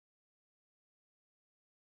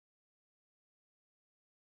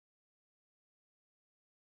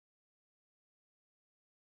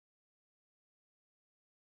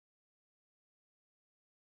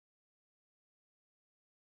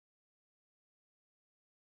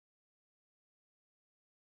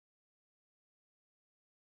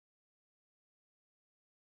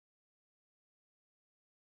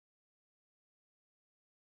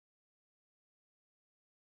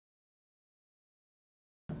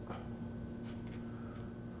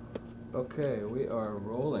Okay, we are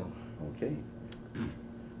rolling. Okay.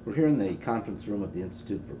 We're here in the conference room of the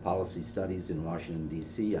Institute for Policy Studies in Washington,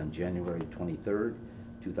 D.C. on January 23rd,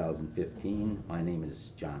 2015. My name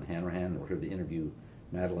is John Hanrahan. We're here to interview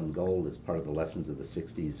Madeleine Golde as part of the Lessons of the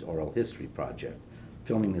 60s Oral History Project.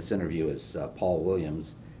 Filming this interview is Paul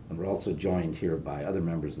Williams, and we're also joined here by other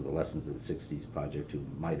members of the Lessons of the 60s Project who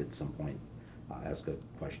might at some point ask a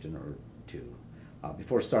question or two.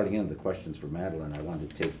 Before starting into the questions for Madeleine, I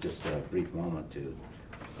wanted to take just a brief moment to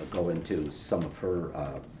go into some of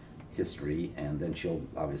her history, and then she'll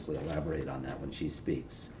obviously elaborate on that when she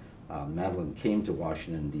speaks. Madeleine came to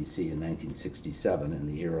Washington, D.C. in 1967 in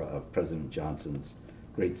the era of President Johnson's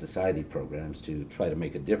Great Society programs to try to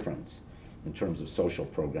make a difference in terms of social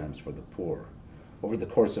programs for the poor. Over the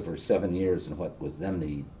course of her 7 years in what was then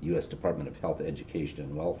the U.S. Department of Health, Education,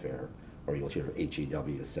 and Welfare, or you'll hear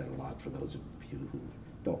HEW said a lot for those of you who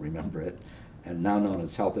don't remember it, and now known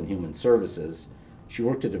as Health and Human Services, she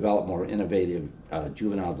worked to develop more innovative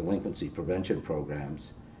juvenile delinquency prevention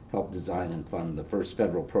programs, helped design and fund the first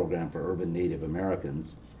federal program for urban Native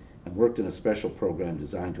Americans, and worked in a special program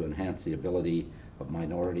designed to enhance the ability of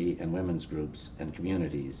minority and women's groups and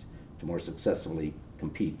communities to more successfully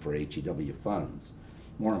compete for HEW funds.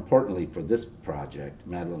 More importantly for this project,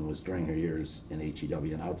 Madeleine was during her years in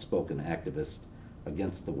HEW an outspoken activist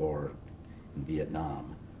against the war in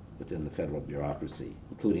Vietnam within the federal bureaucracy,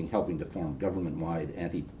 including helping to form government-wide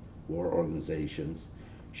anti-war organizations.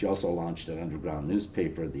 She also launched an underground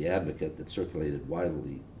newspaper, The Advocate, that circulated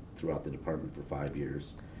widely throughout the department for 5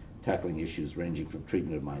 years, tackling issues ranging from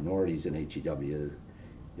treatment of minorities in HEW,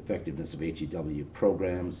 effectiveness of HEW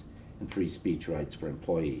programs, and free speech rights for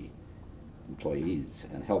employees,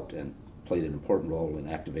 and helped and played an important role in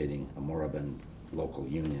activating a moribund local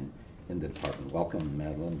union in the department. Welcome,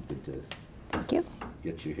 Madeleine. Good to Thank you.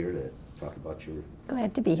 get you here to talk about your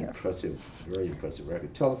Glad to be here. impressive, very impressive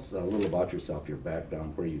record. Tell us a little about yourself, your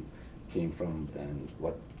background, where you came from, and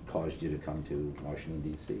what caused you to come to Washington,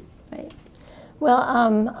 D.C. Right.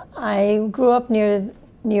 Well, I grew up near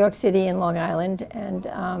New York City in Long Island, and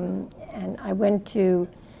I went to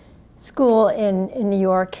school in New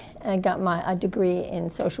York and got a degree in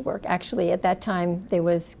social work. Actually, at that time, there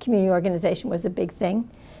was community organization was a big thing,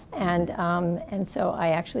 and so I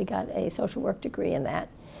actually got a social work degree in that.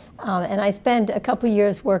 And I spent a couple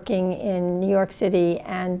years working in New York City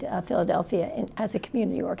and Philadelphia as a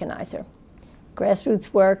community organizer.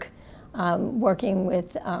 Grassroots work, working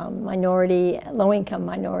with low-income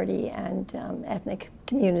minority and ethnic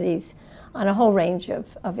communities on a whole range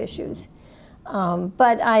of issues.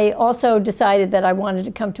 But I also decided that I wanted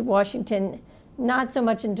to come to Washington, not so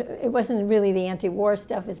much it wasn't really the anti-war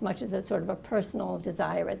stuff as much as a sort of a personal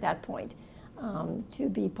desire at that point to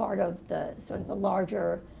be part of the sort of the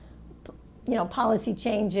larger, policy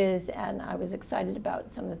changes, and I was excited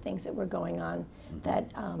about some of the things that were going on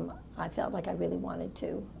that I felt like I really wanted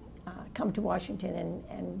to come to Washington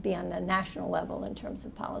and be on the national level in terms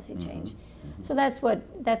of policy change. So that's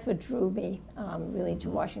what drew me really to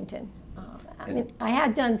Washington. I mean, I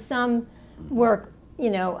had done some work,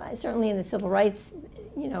 certainly in the civil rights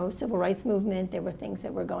movement. There were things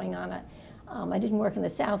that were going on. I didn't work in the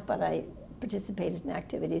South, but I participated in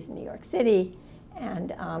activities in New York City,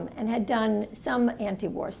 and had done some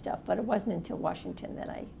anti-war stuff. But it wasn't until Washington that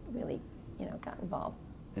I really, got involved.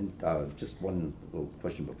 And just one little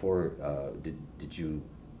question before, did you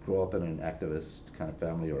grow up in an activist kind of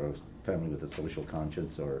family, or a family with a social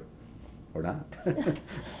conscience, or not?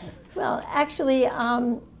 Well, actually,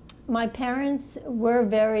 my parents were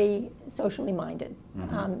very socially minded.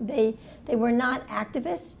 They were not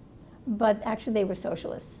activists, but actually they were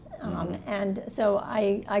socialists. And so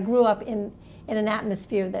I grew up in an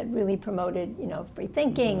atmosphere that really promoted, free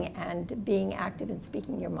thinking and being active and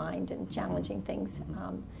speaking your mind and challenging things.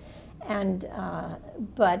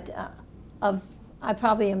 I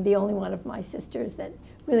probably am the only one of my sisters that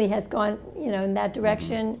really has gone, in that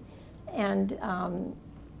direction. And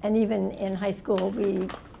even in high school,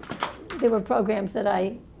 there were programs that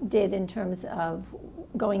I did in terms of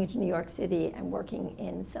going into New York City and working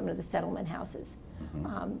in some of the settlement houses.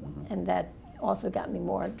 And that also got me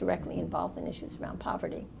more directly involved in issues around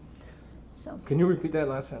poverty. So, Can you repeat that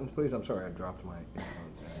last sentence, please? I'm sorry, I dropped my earphones.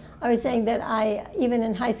 I was saying that even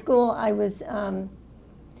in high school, I was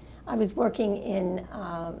working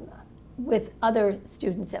with other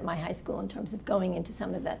students at my high school in terms of going into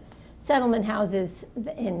some of the settlement houses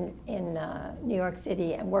in New York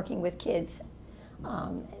City and working with kids.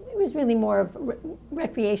 It was really more of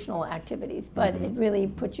recreational activities, but it really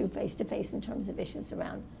put you face to face in terms of issues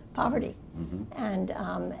around poverty, and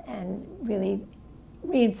really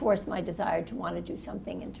reinforced my desire to want to do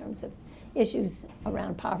something in terms of issues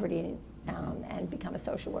around poverty and become a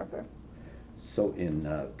social worker. So in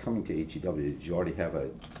coming to HEW, did you already have a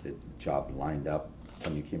job lined up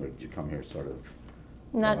when you came, or did you come here sort of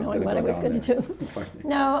not knowing what I was going to do?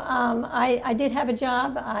 No, I did have a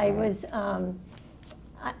job. I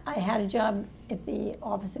had a job at the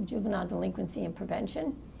Office of Juvenile Delinquency and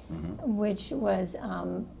Prevention, which was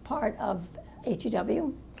part of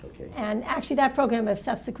HEW. Okay. And actually that program has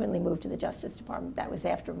subsequently moved to the Justice Department. That was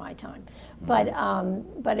after my time. But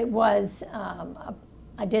it was,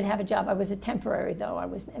 I did have a job. I was a temporary though.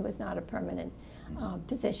 It was not a permanent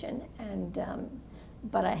position. And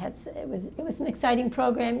but it was an exciting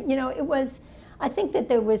program. You know, it was, I think that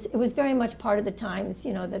it was very much part of the times,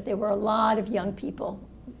 you know, that there were a lot of young people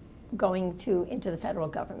going into the federal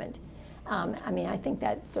government. I mean, I think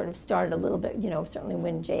that sort of started a little bit, you know, certainly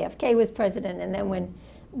when JFK was president, and then when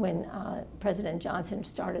President Johnson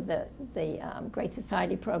started the Great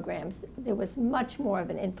Society programs, there was much more of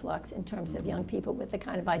an influx in terms of young people with the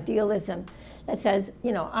kind of idealism that says,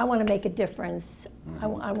 you know, I want to make a difference. I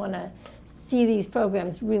want to see these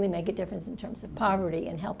programs really make a difference in terms of poverty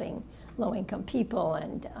and helping low-income people,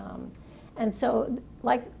 and so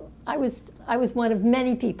like I was one of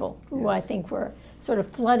many people who I think were sort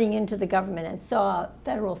of flooding into the government and saw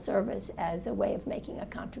federal service as a way of making a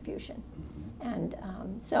contribution. And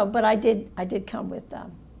but I did come with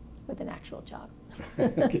an actual job,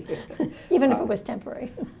 even if it was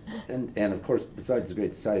temporary. And of course, besides the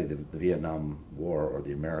Great Society, the Vietnam War, or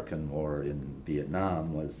the American War in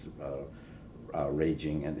Vietnam, was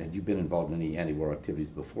raging. And had you been involved in any anti-war activities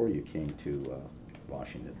before you came to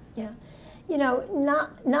Washington? Yeah, you know,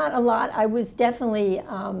 not a lot. I was definitely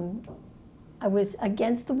I was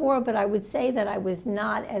against the war, but I would say that I was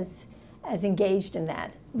not as engaged in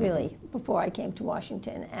that, really, before I came to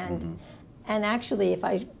Washington. And actually, if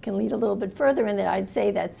I can lead a little bit further in that, I'd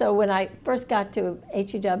say that, so when I first got to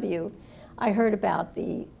HEW, I heard about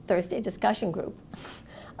the Thursday discussion group,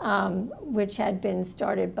 which had been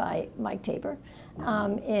started by Mike Tabor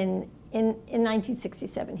in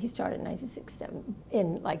 1967. He started in 1967,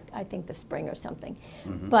 in like, I think the spring or something.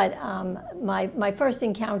 But my first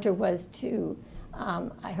encounter was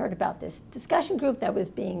I heard about this discussion group that was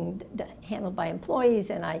being handled by employees,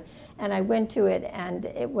 and I went to it, and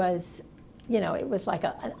it was, you know, it was like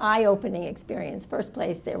an eye-opening experience. First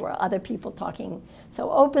place, there were other people talking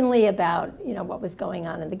so openly about, you know, what was going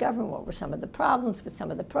on in the government, what were some of the problems with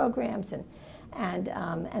some of the programs, and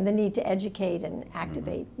the need to educate and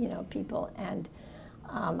activate, you know, people. And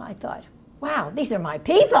I thought, wow, these are my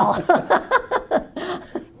people.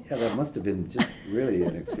 Yeah, that must have been just really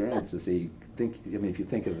an experience to see. I mean, if you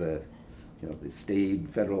think of the staid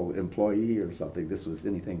federal employee or something, this was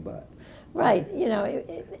anything but. Right. You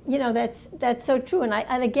know, that's so true.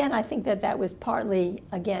 And again, I think that was partly,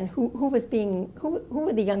 again, who were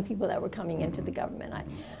the young people that were coming into the government.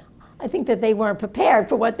 I think that they weren't prepared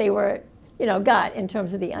for what they were, you know, got in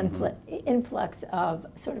terms of the influx of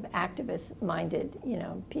sort of activist-minded, you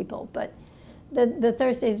know, people. But the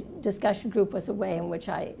Thursday discussion group was a way in which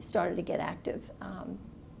I started to get active,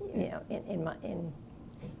 you know,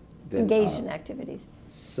 engaged in activities.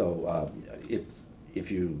 So,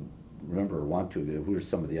 if you remember or want to, who are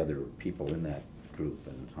some of the other people in that group,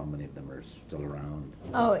 and how many of them are still around?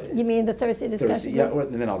 Oh, you mean the Thursday discussion group? Yeah,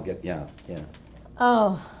 and then I'll get, yeah.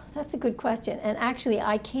 Oh, that's a good question. And actually,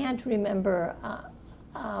 I can't remember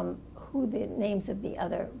who the names of the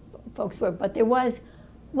other folks were, but there was,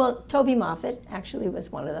 well, Toby Moffett actually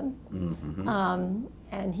was one of them.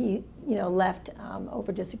 And he, you know, left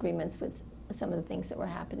over disagreements with some of the things that were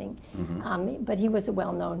happening. But he was a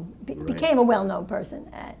well-known, became a well-known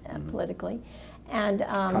person politically. And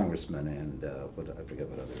congressman and I forget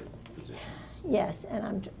what other positions. Yes,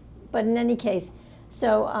 but in any case,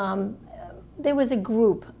 so there was a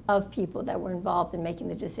group of people that were involved in making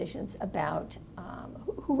the decisions about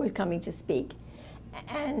who were coming to speak.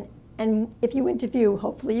 And if you interview,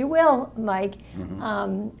 hopefully you will, Mike,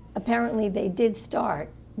 apparently they did start,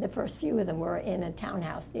 the first few of them were in a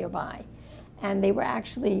townhouse nearby. And they were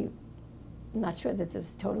actually, I'm not sure that this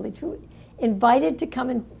is totally true, invited to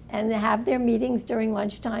come and have their meetings during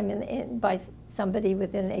lunchtime by somebody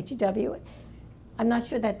within HEW. I'm not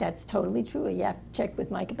sure that that's totally true. You have to check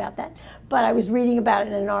with Mike about that. But I was reading about it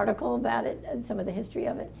in an article about it, some of the history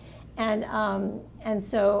of it. And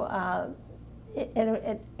so,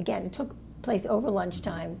 again, it took place over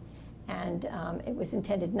lunchtime, and it was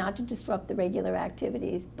intended not to disrupt the regular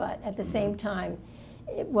activities, but at the same time,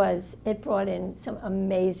 it brought in some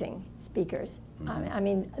amazing speakers. I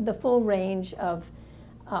mean, the full range of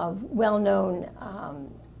well-known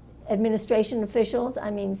administration officials, I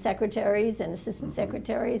mean secretaries and assistant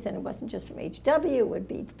secretaries, and it wasn't just from HW, it would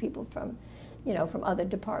be people from, from other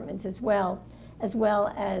departments as well as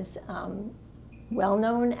well-known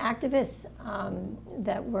activists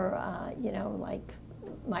that were, like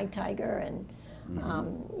Mike Tiger and,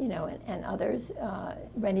 and others.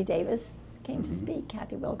 Rennie Davis came to speak,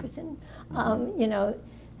 Kathy Wilkerson,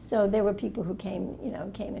 so there were people who came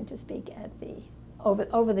in to speak at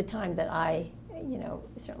over the time that I,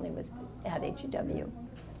 certainly was at HEW.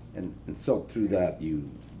 And so through that, you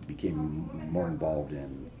became more involved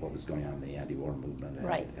in what was going on in the anti-war movement. And,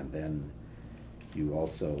 right. And then you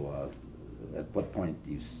also, at what point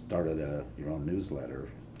you started your own newsletter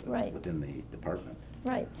right. within the department?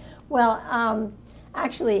 Right. Well,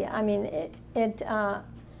 actually, I mean, I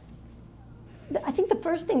think the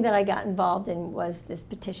first thing that I got involved in was this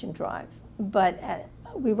petition drive. But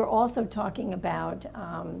we were also talking about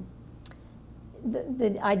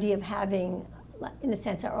the idea of having, in a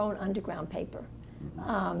sense, our own underground paper,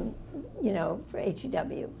 for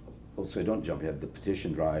HEW. Well, so don't jump ahead. The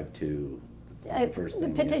petition drive to the first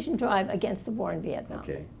thing. The petition drive against the war in Vietnam.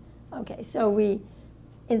 Okay. Okay. So we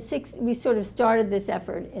sort of started this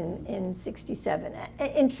effort in '67.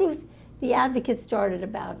 In truth, the advocates started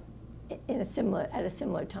about at a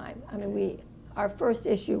similar time. I mean, our first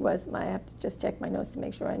issue was, I have to just check my notes to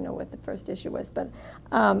make sure I know what the first issue was, but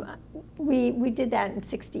we did that in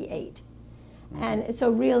 '68. And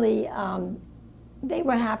so really, they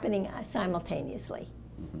were happening simultaneously.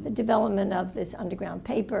 The development of this underground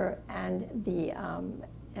paper and the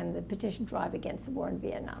petition drive against the war in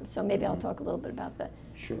Vietnam. So maybe I'll talk a little bit about the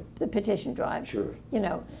petition drive. Sure.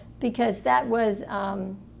 Because that was,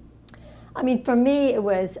 I mean, for me, it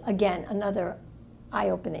was, again, another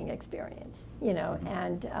eye-opening experience,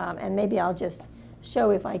 and maybe I'll just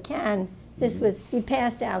show, if I can, we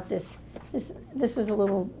passed out this was a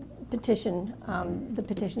little petition, the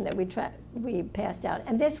petition that we passed out,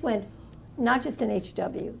 and this went not just in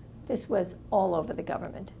HW, this was all over the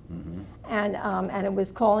government, and it was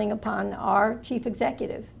calling upon our chief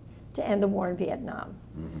executive to end the war in Vietnam,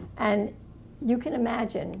 and you can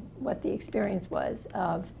imagine what the experience was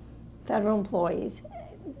of federal employees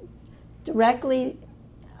directly,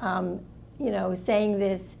 saying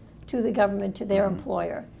this to the government, to their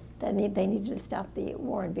employer, that they needed to stop the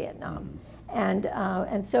war in Vietnam,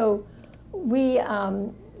 and so we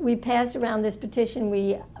passed around this petition.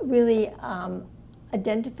 We really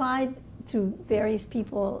identified through various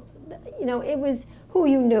people. It was who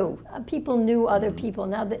you knew. People knew other people.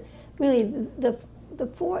 Now that really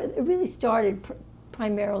it really started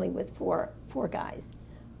primarily with four guys.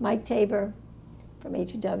 Mike Tabor from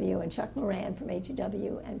HEW, and Chuck Moran from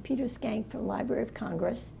HEW, and Peter Skank from Library of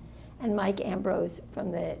Congress, and Mike Ambrose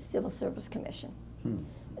from the Civil Service Commission.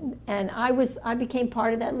 And I became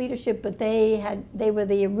part of that leadership, but they were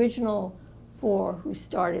the original four who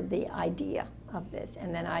started the idea of this,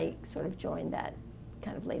 and then I sort of joined that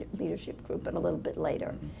kind of leadership group, but a little bit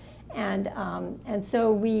later. And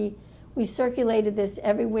so we circulated this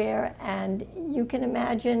everywhere, and you can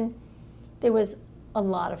imagine there was a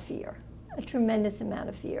lot of fear, a tremendous amount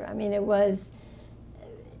of fear. I mean, it was,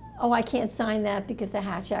 oh, I can't sign that because the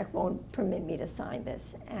Hatch Act won't permit me to sign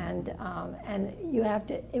this. And you have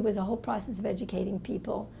to, it was a whole process of educating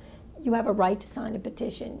people. You have a right to sign a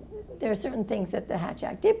petition. There are certain things that the Hatch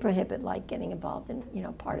Act did prohibit, like getting involved in,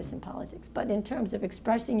 partisan politics. But in terms of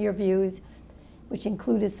expressing your views, which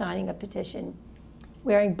included signing a petition,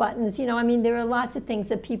 wearing buttons, I mean, there are lots of things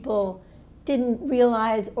that people didn't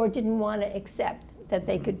realize or didn't want to accept that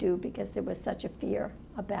they could do because there was such a fear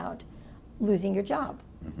about losing your job,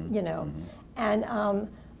 and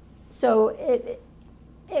so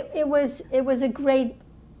it was a great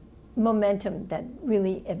momentum that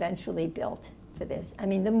really eventually built for this. I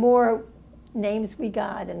mean, the more names we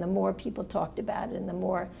got, and the more people talked about it, and the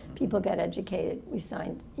more people got educated,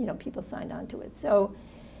 people signed on to it. So,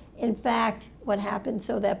 in fact, what happened,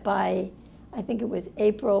 so that by, I think it was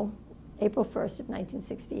April 1st of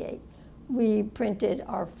 1968. We printed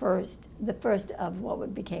the first of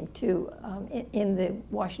what became two in the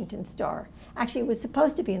Washington Star. Actually, it was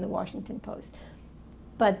supposed to be in the Washington Post,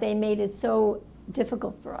 but they made it so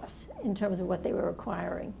difficult for us in terms of what they were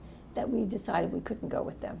requiring that we decided we couldn't go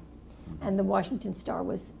with them. And the Washington Star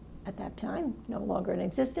was, at that time, no longer in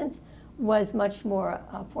existence, was much more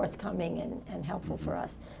forthcoming and helpful for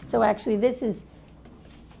us. So actually, this is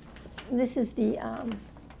the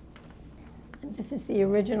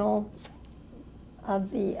original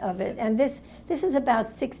of it, and this is about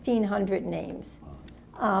 1,600 names,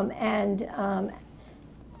 and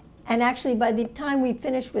actually by the time we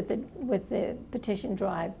finished with the petition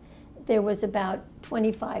drive, there was about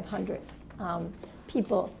 2,500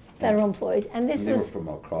 people, federal employees, and this they was were from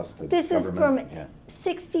across the this was government? from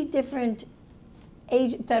 60 different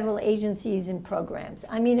federal agencies and programs.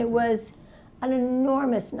 I mean, it was an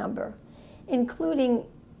enormous number, including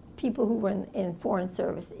people who were in foreign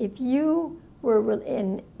service. If you were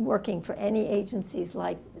working for any agencies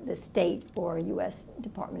like the state or U.S.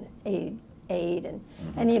 Department of Aid and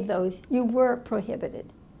any of those, you were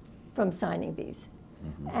prohibited from signing these.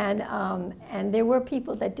 And there were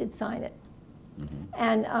people that did sign it.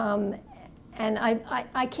 And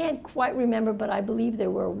I can't quite remember, but I believe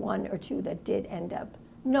there were one or two that did end up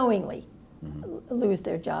knowingly lose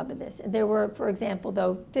their job in this. And there were, for example,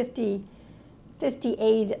 though, 50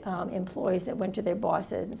 aid employees that went to their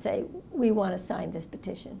bosses and say, we want to sign this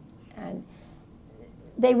petition. And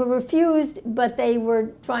they were refused, but they were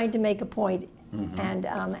trying to make a point, and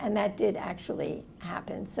that did actually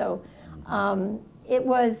happen. So it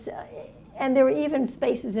was, and there were even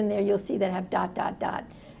spaces in there you'll see that have ...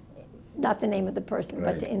 not the name of the person,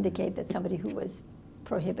 but to indicate that somebody who was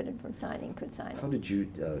prohibited from signing could sign How it. did you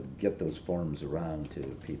get those forms around to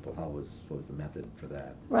people? What was the method for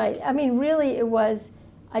that? Right. I mean, really, it was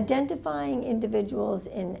identifying individuals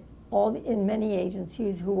in many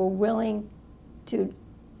agencies who were willing to,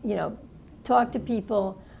 talk to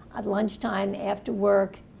people at lunchtime, after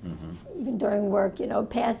work, even during work.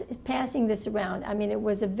 Passing this around. I mean, it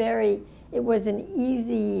was an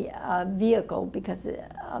easy vehicle because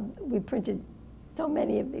we printed so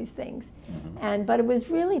many of these things, but it was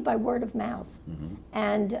really by word of mouth,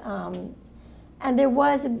 and there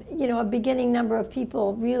was a beginning number of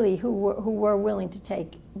people really who were willing to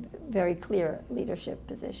take very clear leadership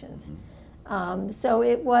positions. So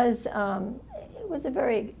it was a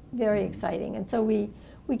very exciting, and so we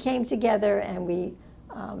came together and we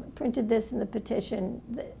printed this in the petition.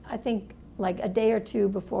 I think like a day or two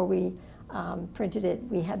before we printed it,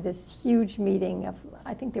 we had this huge meeting of,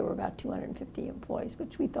 I think there were about 250 employees,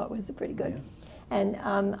 which we thought was pretty good. Yeah. And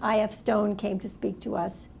I.F. Stone came to speak to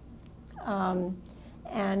us,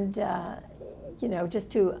 just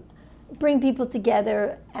to bring people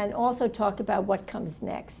together and also talk about what comes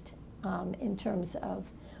next in terms of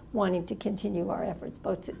wanting to continue our efforts,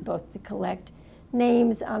 both to collect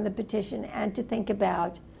names on the petition and to think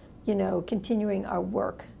about, continuing our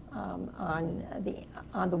work on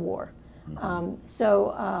the war.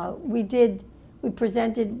 We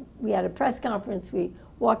presented, we had a press conference, we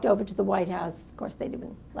walked over to the White House. Of course, they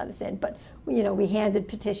didn't let us in, but we handed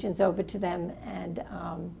petitions over to them, and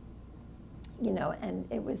and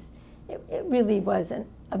it really was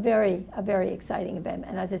a very exciting event.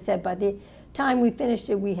 And as I said, by the time we finished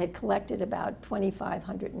it, we had collected about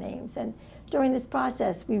 2,500 names. And during this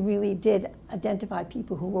process, we really did identify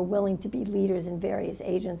people who were willing to be leaders in various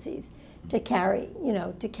agencies to carry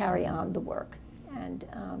on the work, and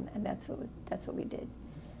that's what we did.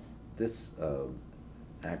 This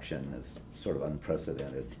action is sort of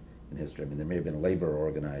unprecedented in history. I mean, there may have been labor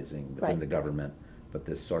organizing within the government, but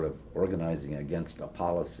this sort of organizing against a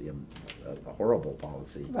policy, a horrible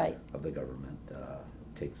policy of the government,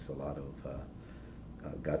 takes a lot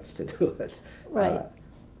of guts to do it. Right.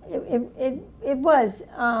 It was.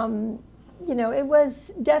 It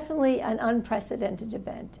was definitely an unprecedented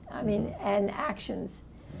event. I mean, and actions,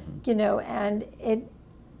 and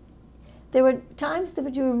there were times that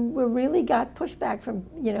we really got pushback from,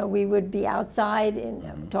 we would be outside and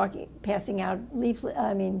passing out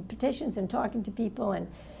petitions and talking to people, and,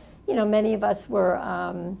 many of us were,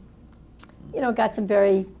 got some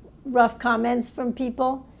very rough comments from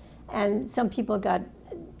people, and some people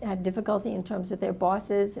had difficulty in terms of their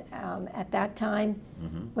bosses. At that time,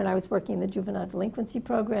 when I was working in the juvenile delinquency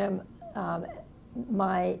program,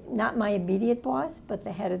 not my immediate boss, but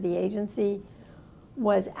the head of the agency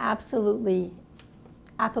was absolutely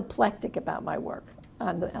apoplectic about my work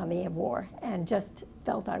on the war, and just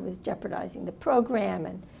felt I was jeopardizing the program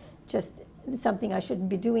and just something I shouldn't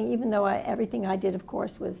be doing, even though everything I did, of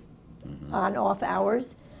course, was on off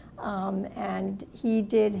hours. And he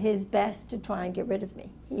did his best to try and get rid of me.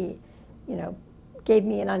 He, gave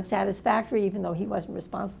me an unsatisfactory, even though he wasn't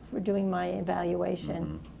responsible for doing my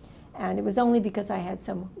evaluation. And it was only because I had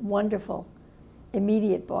some wonderful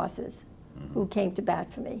immediate bosses who came to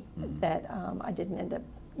bat for me that I didn't end up,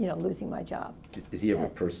 losing my job. Did he ever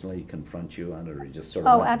personally confront you on it, or he just sort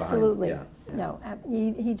of went behind? Absolutely. Yeah. No,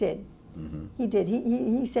 he did. He did.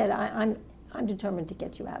 He said, I'm determined to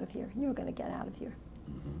get you out of here. You're going to get out of here.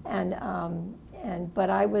 But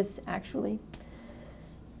I was actually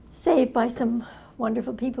saved by some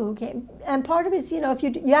wonderful people who came. And part of it is, if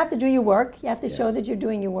you have to do your work, you have to show that you're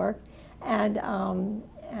doing your work.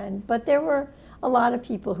 But there were a lot of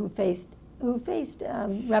people who faced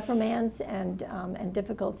reprimands and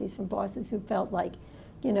difficulties from bosses who felt like,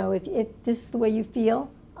 you know, if this is the way you feel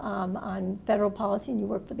on federal policy and you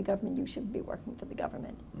work for the government, you should be working for the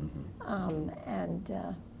government.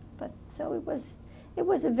 But so it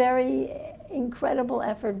was a very incredible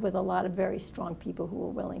effort with a lot of very strong people who were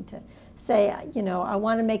willing to say, you know, I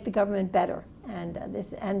want to make the government better,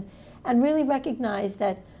 and really recognize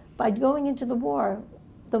that by going into the war,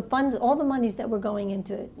 the funds, all the monies that were going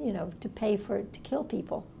into, you know, to pay to kill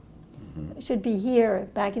people, should be here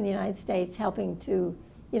back in the United States, helping to,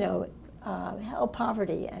 you know, help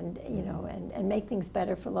poverty and, you know, and make things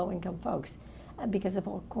better for low-income folks, because of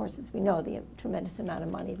course, as we know, the tremendous amount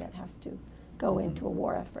of money that has to go into a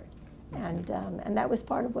war effort, and that was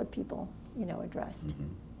part of what people, you know, addressed.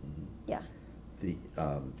 Yeah.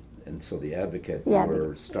 And so the Advocate, Yeah. you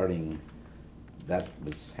were starting, that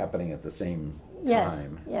was happening at the same Yes,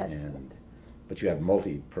 time. yes. But you had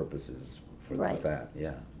multi-purposes for Right. that,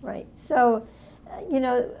 yeah. Right. So, you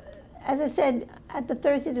know, as I said, at the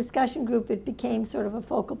Thursday discussion group, it became sort of a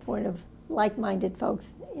focal point of like-minded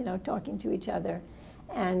folks, you know, talking to each other.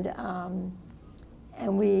 And a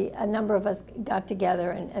number of us got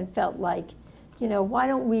together and felt like, you know, why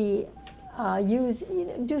don't we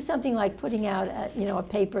do something like putting out you know, a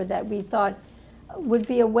paper that we thought would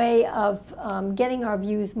be a way of getting our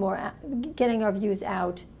views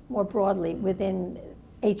out more broadly within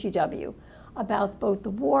HEW about both the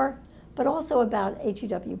war, but also about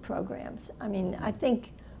HEW programs. I mean, I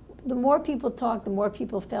think the more people talked, the more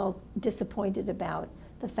people felt disappointed about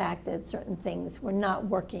the fact that certain things were not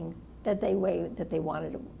working that they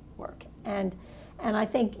wanted to work. And I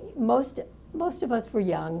think most of us were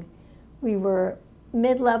young. We were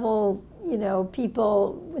mid-level, you know,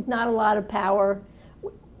 people with not a lot of power.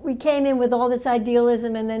 We came in with all this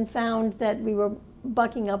idealism and then found that we were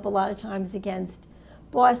bucking up a lot of times against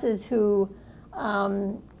bosses who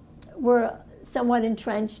were somewhat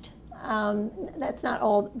entrenched. That's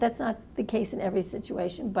not the case in every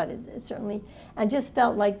situation, but it certainly, and just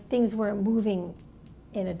felt like things weren't moving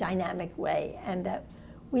in a dynamic way, and that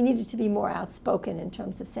we needed to be more outspoken in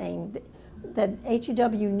terms of saying that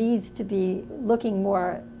HEW needs to be looking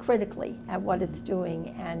more critically at what it's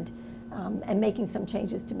doing and making some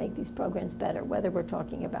changes to make these programs better, whether we're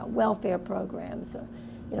talking about welfare programs or,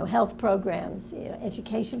 you know, health programs, you know,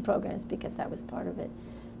 education programs, because that was part of it,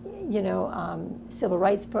 you know, civil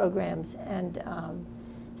rights programs. And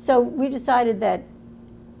so we decided that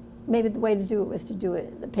maybe the way to do it was to do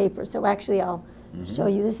it in the paper. So actually I'll show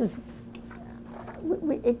you, this is,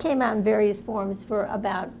 it came out in various forms for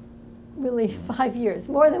about really 5 years,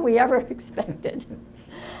 more than we ever expected.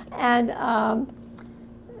 And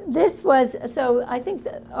this was, so I think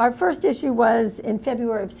that our first issue was in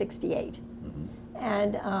February of '68.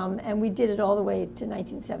 And we did it all the way to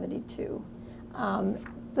 1972.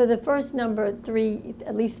 For the first number,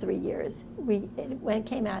 at least 3 years, it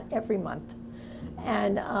came out every month.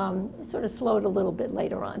 And it sort of slowed a little bit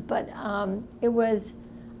later on. But it was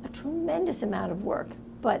a tremendous amount of work.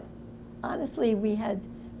 But honestly, we had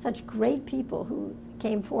such great people who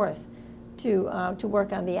came forth to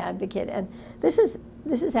work on the Advocate. And this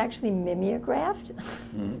is actually mimeographed,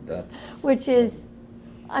 which is,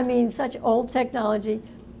 I mean, such old technology.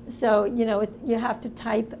 So, you know, you have to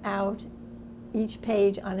type out each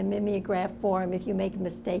page on a mimeograph form. If you make a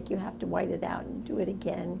mistake, you have to white it out and do it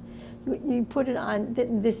again. You put it on,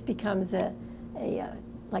 this becomes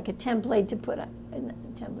like a template to put on,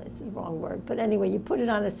 template is the wrong word, but anyway, you put it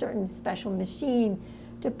on a certain special machine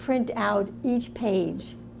to print out each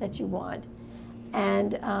page that you want.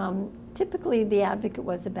 And typically the Advocate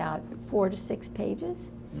was about 4 to 6 pages.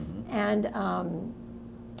 And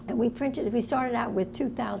we started out with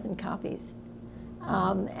 2,000 copies.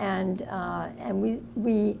 And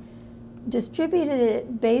we distributed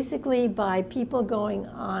it basically by people going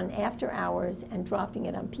on after hours and dropping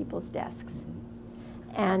it on people's desks.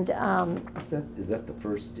 And is that the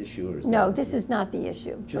first issue, or is no, that this is not the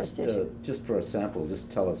issue. Just, first issue. Just for a sample,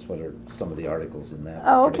 just tell us what are some of the articles in that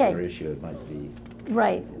okay. particular issue. It might be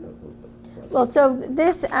right. Well, so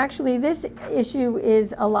this issue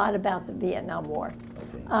is a lot about the Vietnam War,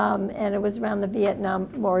 and it was around the Vietnam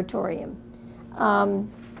moratorium,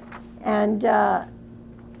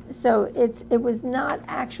 so it was not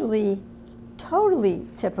actually totally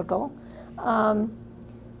typical.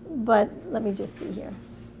 But let me just see here.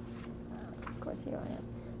 Of course, here I am.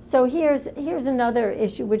 So here's another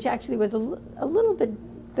issue, which actually was a little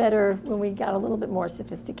bit better when we got a little bit more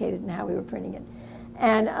sophisticated in how we were printing it.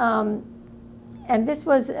 And this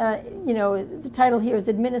was, you know, the title here is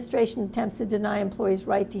Administration Attempts to Deny Employees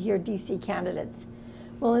Right to Hear DC Candidates,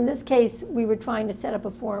 Well, in this case, we were trying to set up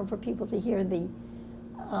a forum for people to hear the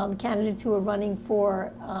candidates who are running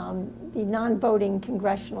for the non-voting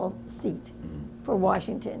congressional seat for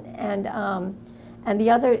Washington. And the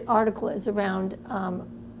other article is around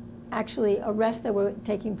actually arrests that were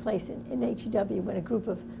taking place in HEW when a group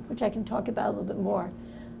of, which I can talk about a little bit more,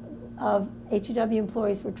 of HEW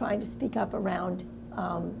employees were trying to speak up around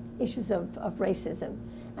issues of racism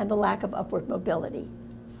and the lack of upward mobility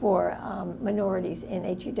for minorities in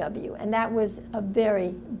HEW. And that was a very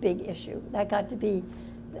big issue. That got to be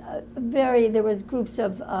there was groups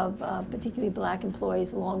of particularly black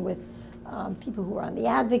employees along with people who were on the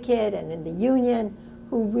Advocate and in the union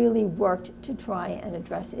who really worked to try and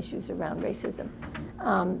address issues around racism.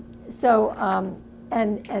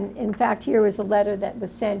 And in fact, here was a letter that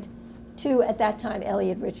was sent to, at that time,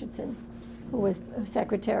 Elliot Richardson, who was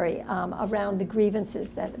secretary, around the grievances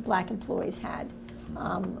that black employees had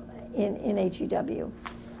in HEW.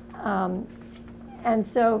 And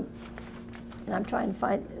so, and I'm trying to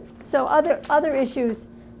find, so other issues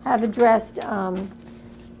have addressed,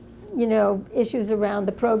 you know, issues around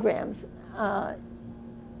the programs.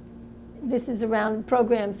 This is around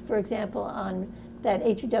programs, for example, on that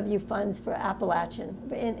HEW funds for Appalachian,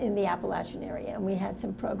 in the Appalachian area. And we had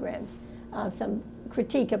some programs, some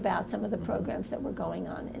critique about some of the programs that were going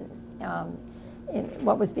on in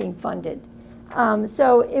what was being funded.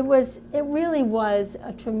 So it really was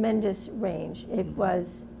a tremendous range. It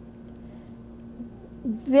was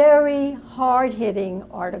very hard-hitting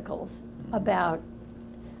articles about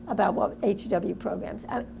what HEW programs,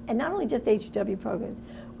 and not only just HEW programs.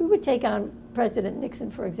 We would take on President Nixon,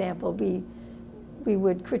 for example. We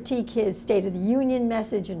would critique his State of the Union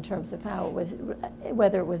message in terms of how it was,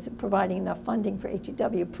 whether it was providing enough funding for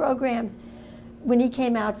HEW programs. When he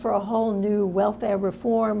came out for a whole new welfare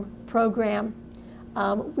reform program,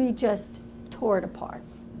 we just tore it apart.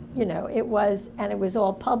 You know, it was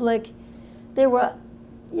all public. There were,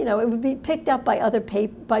 you know, it would be picked up by other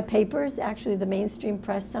by papers, actually the mainstream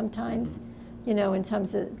press sometimes, you know, in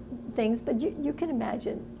terms of things. But you can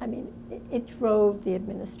imagine, I mean, it drove the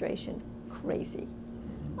administration crazy.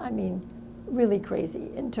 I mean, really crazy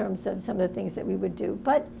in terms of some of the things that we would do.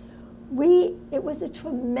 But it was a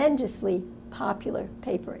tremendously popular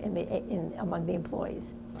paper among the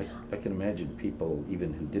employees. I can imagine people,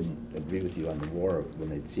 even who didn't agree with you on the war, when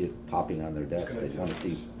they'd see it popping on their desk, they'd want to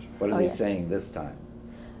see, what are they saying this time?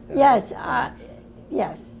 Yes,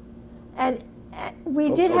 yes. And we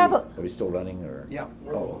did have Are we still running, or? Yeah.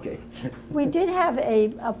 Oh, okay. We did have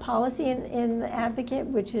a policy in the Advocate,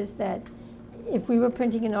 which is that if we were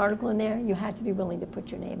printing an article in there, you had to be willing to put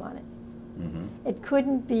your name on it. Mm-hmm. It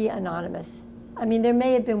couldn't be anonymous. I mean, there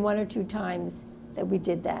may have been one or two times that we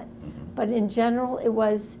did that. Mm-hmm. But in general, it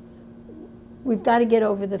was, we've got to get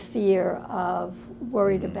over the fear of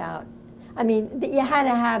worried about. I mean, you had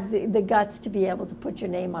to have the guts to be able to put your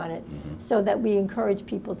name on it, so that we encourage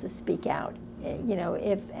people to speak out. You know,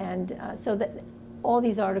 so that all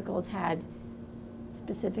these articles had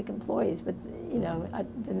specific employees with, you know,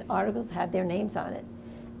 the articles had their names on it.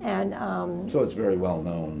 And so it's very well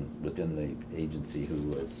known within the agency who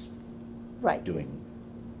was doing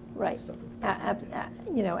stuff.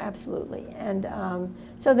 You know, absolutely. And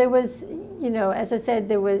so there was, you know, as I said,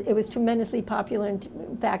 it was tremendously popular.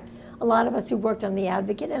 In fact, a lot of us who worked on the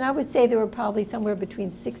Advocate, and I would say there were probably somewhere between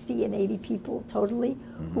 60 and 80 people totally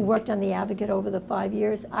who worked on the Advocate over the 5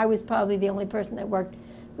 years. I was probably the only person that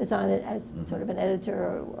was on it as sort of an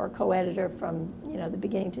editor or co-editor from, you know, the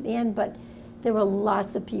beginning to the end. But there were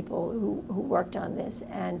lots of people who worked on this,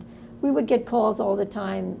 and we would get calls all the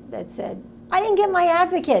time that said, "I didn't get my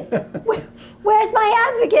Advocate. Where's my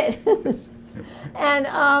Advocate?" And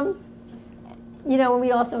you know, and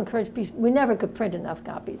we also encourage people. We never could print enough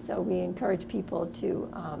copies, so we encourage people to,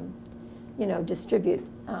 you know, distribute,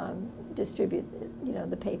 you know,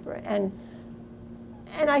 the paper. And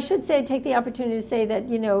I should say, take the opportunity to say that,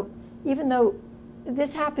 you know, even though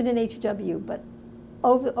this happened in HW, but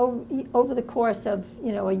over the course of,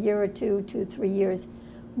 you know, a year or 2, 3 years,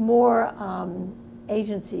 more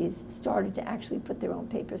agencies started to actually put their own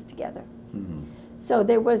papers together. Mm-hmm. So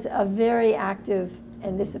there was a very active,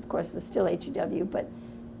 and this of course was still HEW, but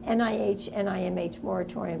NIH, NIMH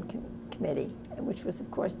Moratorium Committee, which was of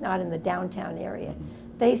course not in the downtown area.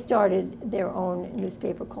 They started their own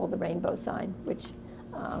newspaper called the Rainbow Sign, which,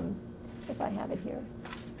 if I have it here.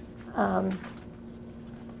 Oh,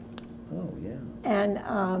 yeah. And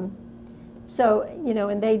so, you know,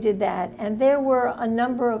 and they did that. And there were a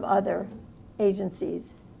number of other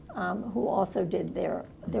agencies who also did their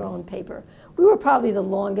own paper. We were probably the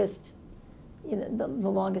longest, you know, the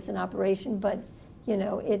longest in operation, but, you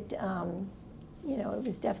know, you know, it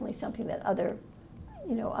was definitely something that other,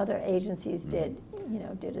 you know, other agencies did, you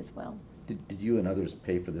know, did as well. Did you and others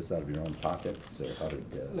pay for this out of your own pockets, or how did?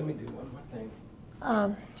 Let me do one more thing.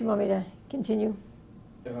 Do you want me to continue?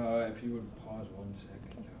 If you would pause 1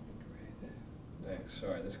 second, that would be great. Thanks.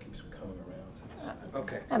 Sorry, this keeps coming around.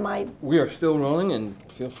 Okay. Am I? We are still rolling, and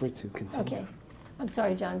feel free to continue. Okay. I'm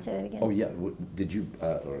sorry, John, say that again. Oh, yeah. Did you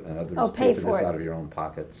and others pay pay for for this it. out of your own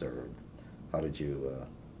pockets, or how did you?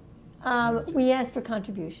 We asked for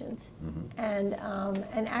contributions, Mm-hmm.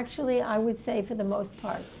 and actually, I would say for the most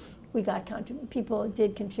part, we got people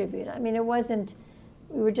did contribute. I mean, it wasn't.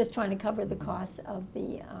 We were just trying to cover the costs of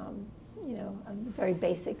the, you know, of the very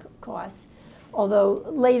basic costs. Although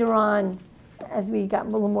later on, as we got a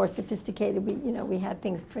little more sophisticated, we had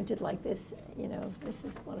things printed like this. You know, this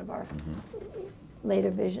is one of our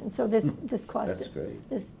later visions. So this cost. That's great.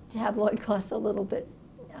 This tabloid cost a little bit,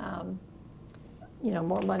 you know,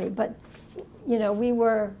 more money. But you know, we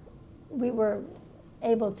were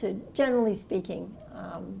able to, generally speaking,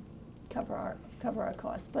 cover our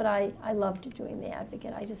costs. But I loved doing the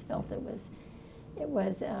Advocate. I just felt it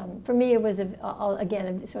was for me, it was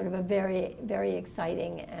again sort of a very, very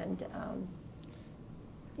exciting and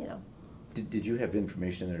you know. Did you have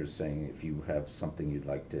information there saying if you have something you'd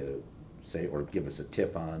like to say or give us a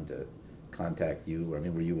tip on to contact you? I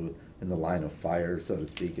mean, were you in the line of fire, so to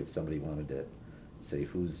speak, if somebody wanted to say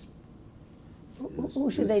who's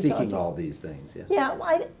should they talk seeking to? all these things? Yeah. Yeah,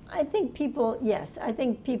 well, I think people, yes, I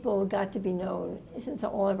think people got to be known, since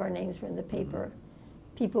all of our names were in the paper.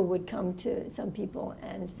 People would come to some people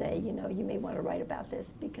and say, you know, you may want to write about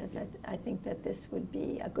this, because I think that this would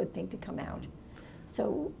be a good thing to come out.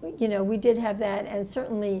 So, you know, we did have that, and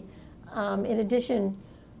certainly, in addition,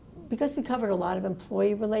 because we covered a lot of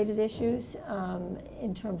employee-related issues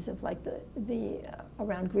in terms of like the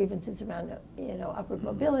around grievances around, you know, upward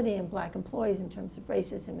mobility and black employees in terms of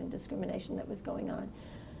racism and discrimination that was going on.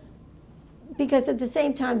 Because at the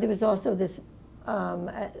same time, there was also this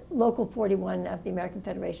Local 41 of the American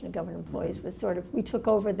Federation of Government Employees was sort of, we took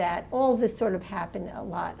over that. All this sort of happened a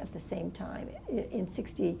lot at the same time in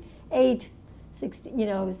 68, 60, you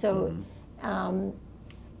know, so,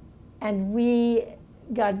 and we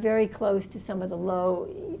got very close to some of the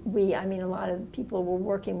I mean, a lot of people were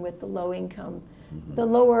working with the low income, the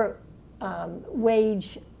lower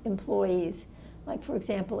wage employees, like for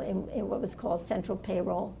example, in what was called central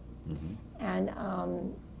payroll.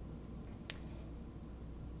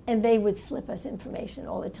 And they would slip us information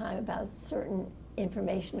all the time about certain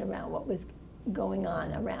information around what was going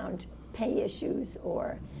on around pay issues,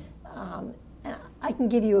 or and I can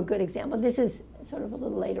give you a good example. This is sort of a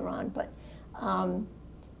little later on, but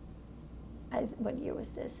what year was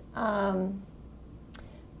this?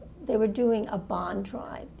 They were doing a bond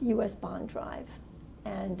drive, U.S. bond drive,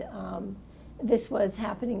 and this was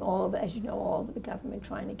happening all over, as you know, all over the government,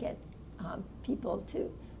 trying to get people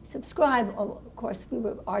to subscribe. Of course, we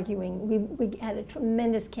were arguing. We had a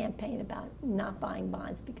tremendous campaign about not buying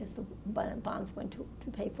bonds because the bonds went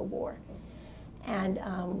to pay for war, and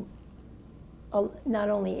not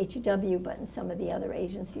only HEW, but in some of the other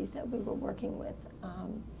agencies that we were working with,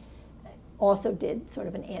 also did sort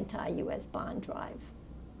of an anti-U.S. bond drive.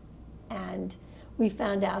 And we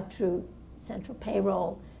found out through central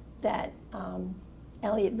payroll that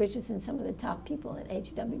Elliot Richardson, some of the top people in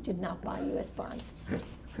HEW, did not buy U.S. bonds.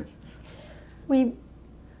 We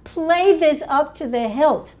played this up to the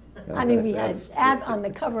hilt. I mean, we had on the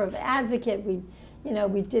cover of Advocate. We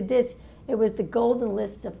did this. It was the golden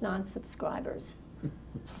list of non-subscribers.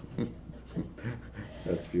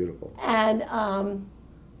 That's beautiful. And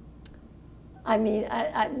I mean,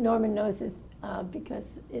 Norman knows this because,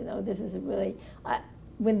 you know, this is really,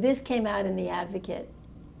 when this came out in the Advocate,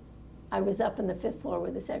 I was up on the 5th floor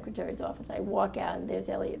with the secretary's office. I walk out and there's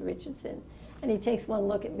Elliot Richardson, and he takes one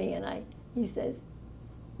look at me and he says,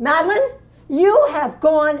 "Madeleine, you have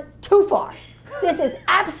gone too far. This is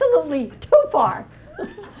absolutely too far."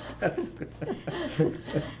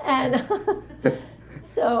 And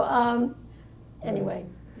so anyway,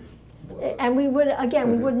 and we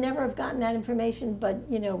would never have gotten that information, but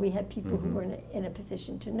you know, we had people who were in a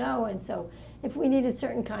position to know, and so if we needed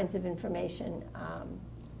certain kinds of information,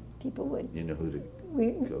 people would. You know who to.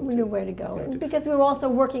 We knew where to go, and because we were also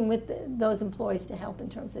working with those employees to help in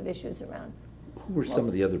terms of issues around. Who were some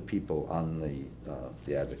of the other people on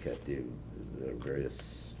the Advocate? There are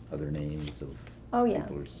various other names of people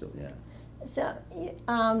who are still, So,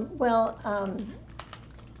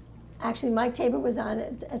 actually, Mike Tabor was on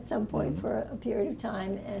it at some point for a period of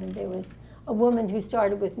time, and there was a woman who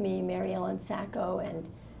started with me, Mary Ellen Sacco, and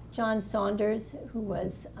John Saunders, who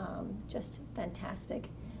was just fantastic.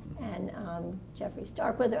 and Jeffrey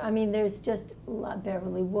Starkweather. I mean, there's just a lot,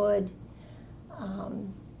 Beverly Wood,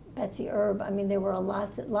 Betsy Erb. I mean, there were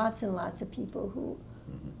lots and lots of people who,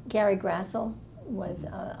 Gary Grassel was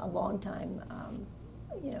a long time,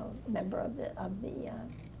 you know, member of the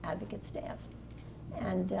advocate staff,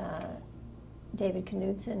 and David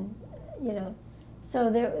Knudsen, you know. So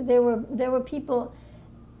there were people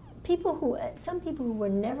who, some people who were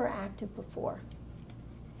never active before.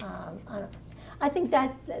 I think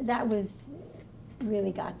that was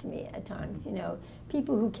really got to me at times, you know,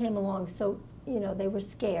 people who came along, so, you know, they were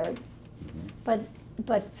scared, but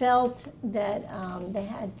felt that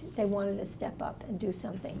they wanted to step up and do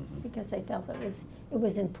something because they felt it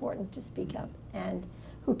was important to speak up, and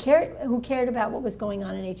who cared about what was going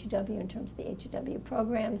on in HEW in terms of the HEW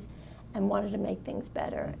programs, and wanted to make things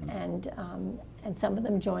better, and some of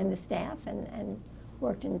them joined the staff and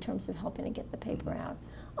worked in terms of helping to get the paper out,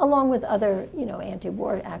 along with other, you know,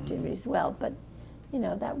 anti-war activities as well. But, you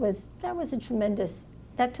know, that was a tremendous,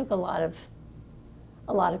 that took a lot of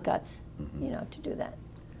guts, you know, to do that.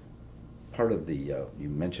 Part of the, you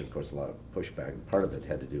mentioned, of course, a lot of pushback, and part of it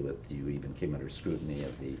had to do with you even came under scrutiny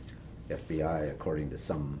of the FBI, according to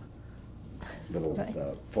some little Right.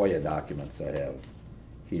 FOIA documents I have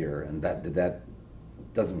here, and that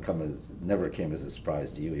doesn't come as, never came as a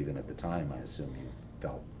surprise to you, even at the time. I assume you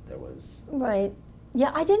felt there was. Right.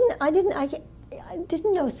 Yeah, I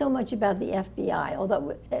didn't know so much about the FBI,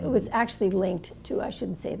 although it was actually linked to, I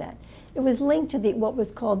shouldn't say that. It was linked to what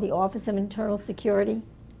was called the Office of Internal Security,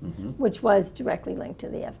 which was directly linked to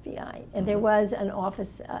the FBI. And there was an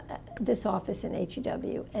office, this office in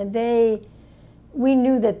HEW, and we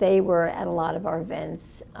knew that they were at a lot of our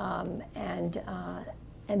events, and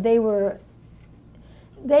they were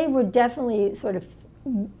definitely sort of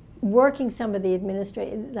working some of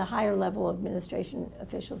the higher level administration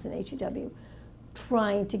officials in HEW,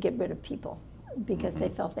 trying to get rid of people because they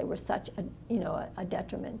felt they were such a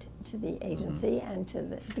detriment to the agency and to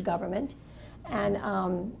the government,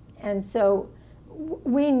 and so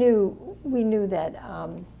we knew that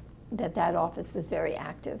that office was very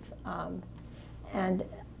active, and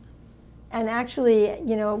actually,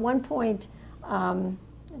 you know, at one point,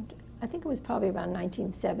 I think it was probably around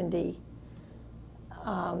 1970.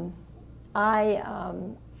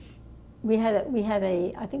 We had a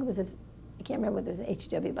I think it was I can't remember whether it was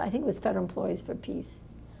HW, but I think it was Federal Employees for Peace,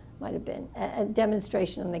 might have been, a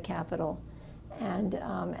demonstration in the Capitol, and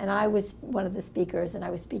I was one of the speakers, and I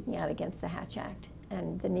was speaking out against the Hatch Act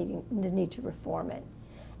and the need to reform it,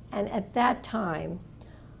 and at that time,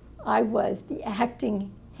 I was the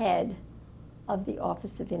acting head of the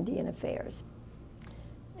Office of Indian Affairs.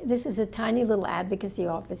 This is a tiny little advocacy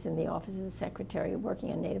office in the Office of the Secretary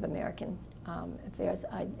working on Native American affairs.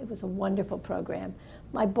 It was a wonderful program.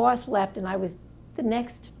 My boss left, and I was the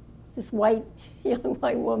next, this young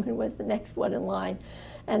white woman was the next one in line.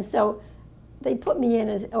 And so they put me in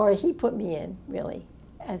he put me in, really,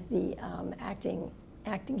 as the acting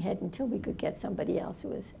head until we could get somebody else who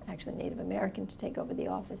was actually Native American to take over the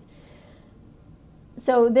office.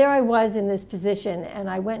 So there I was in this position, and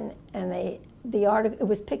I went, and the article, it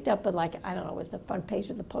was picked up at, like, I don't know, it was the front page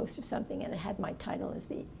of the Post or something, and it had my title as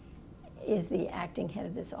the acting head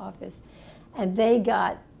of this office. And they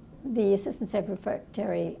got, the assistant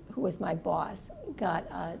secretary, who was my boss, got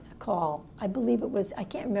a call. I believe it was, I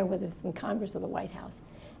can't remember whether it was in Congress or the White House,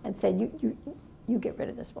 and said, you get rid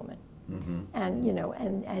of this woman. And, you know,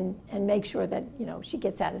 and make sure that, you know, she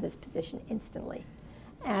gets out of this position instantly.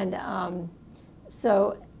 And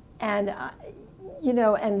you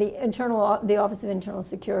know, and the Office of Internal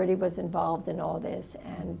Security was involved in all this,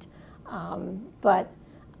 and but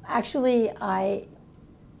actually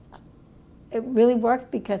it really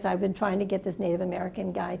worked because I've been trying to get this Native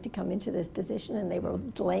American guy to come into this position, and they were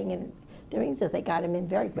delaying in doing so. They got him in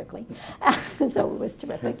very quickly, so it was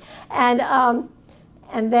terrific. And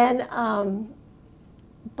then,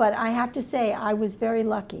 but I have to say, I was very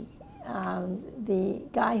lucky. The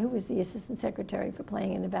guy who was the assistant secretary for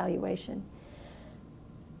planning and evaluation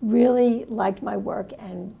really liked my work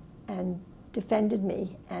and defended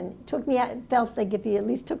me and took me out, felt like if he at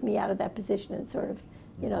least took me out of that position and sort of,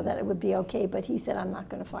 you know, that it would be okay, but he said, I'm not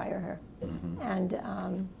going to fire her. And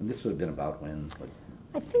this would have been about when?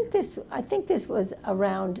 I think this was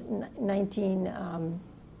around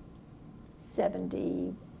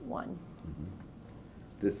 1971.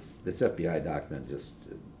 This FBI document, just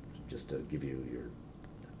to give you your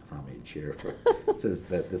homage here, it says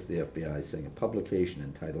that this is the FBI saying a publication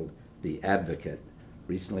entitled "The Advocate"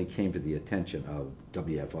 recently came to the attention of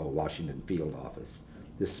WFO Washington Field Office.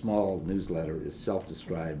 This small newsletter is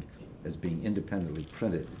self-described as being independently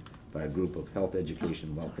printed by a group of health, education,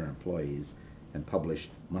 and welfare employees and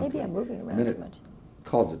published monthly. Maybe I'm moving And around then too it much.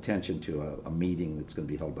 calls attention to a meeting that's going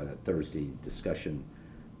to be held by a Thursday discussion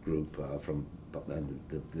group from, and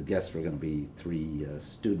the guests were going to be three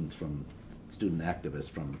student activists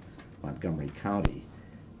from Montgomery County.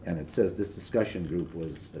 And it says this discussion group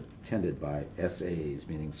was attended by SAs,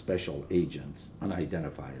 meaning special agents,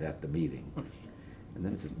 unidentified at the meeting. And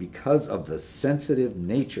then it says, because of the sensitive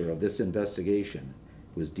nature of this investigation,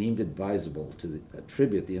 it was deemed advisable to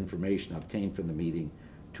attribute the information obtained from the meeting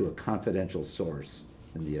to a confidential source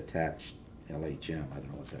in the attached LHM. I don't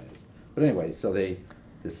know what that is. But anyway, so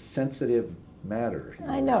this sensitive matter.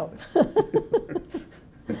 I know.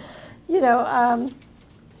 You know,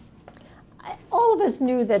 all of us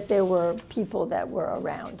knew that there were people that were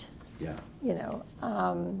around. Yeah. You know,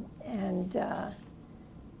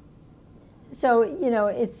 so, you know,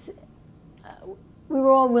 we were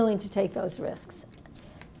all willing to take those risks.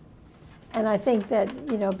 And I think that,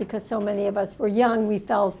 you know, because so many of us were young, we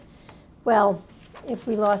felt, well, if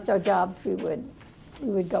we lost our jobs, we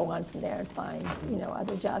would go on from there and find, you know,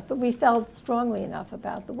 other jobs. But we felt strongly enough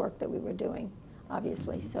about the work that we were doing,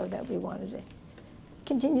 obviously, so that we wanted to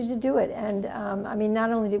continue to do it. And I mean,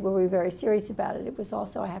 not only were we very serious about it, it was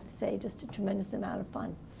also, I have to say, just a tremendous amount of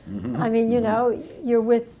fun. I mean, you know, you're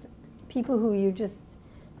with people who you just,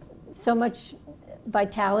 so much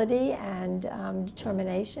vitality and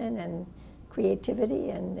determination and creativity,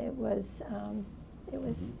 and it was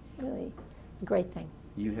really a great thing.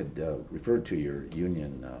 You had referred to your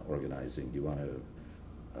union organizing. Do you want to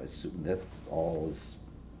assume this all is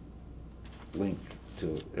linked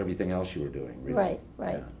to everything else you were doing, really? Right,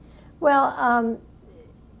 right. Yeah. Well,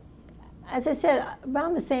 as I said,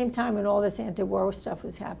 around the same time when all this anti-war stuff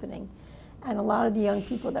was happening, and a lot of the young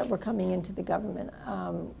people that were coming into the government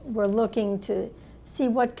were looking to see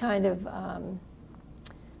what kind of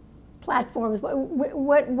platforms,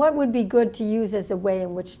 what would be good to use as a way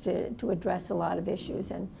in which to address a lot of issues,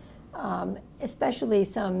 and especially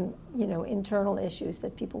some, you know, internal issues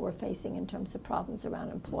that people were facing in terms of problems around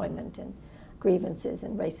employment and grievances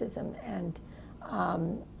and racism.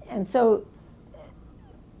 And so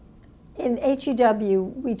in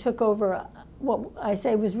HEW, we took over what I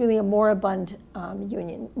say was really a moribund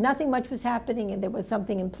union. Nothing much was happening, and there was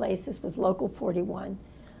something in place. This was Local 41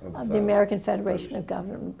 of the American Federation of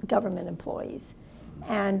Government Employees.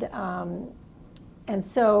 And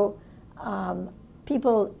so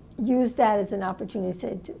people used that as an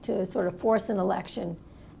opportunity to sort of force an election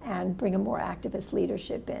and bring a more activist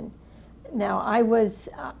leadership in. Now, I was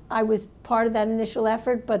part of that initial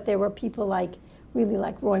effort, but there were people like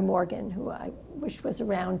Roy Morgan, who I wish was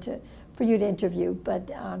around for you to interview, but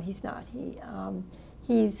he's not.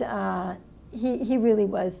 He really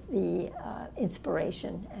was the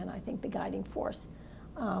inspiration and I think the guiding force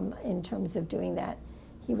in terms of doing that.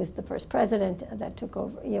 He was the first president that took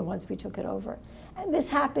over, you know, once we took it over. And this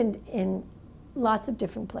happened in lots of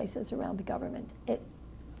different places around the government,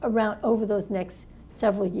 over those next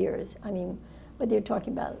several years. I mean, whether you're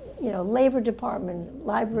talking about, you know, Labor Department,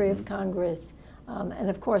 Library of Congress, and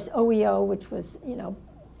of course OEO, which was, you know,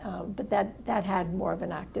 but that had more of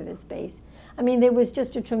an activist base. I mean, there was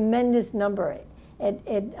just a tremendous number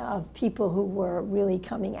of people who were really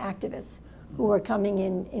coming activists, who were coming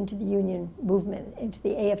into the union movement, into the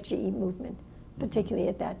AFGE movement, particularly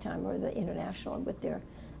at that time, or the international,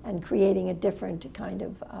 and creating a different kind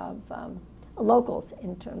of locals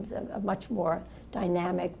in terms of a much more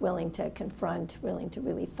dynamic, willing to confront, willing to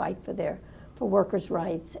really fight for workers'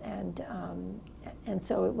 rights, and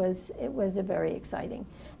so it was a very exciting.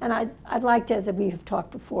 And I'd like to, as we have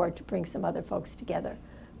talked before, to bring some other folks together,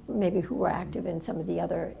 maybe who were active in some of the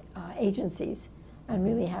other agencies, and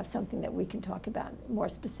really have something that we can talk about more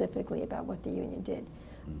specifically about what the union did.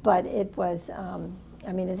 But it was,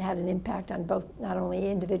 I mean, it had an impact on both, not only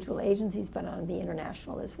individual agencies, but on the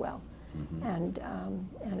international as well. And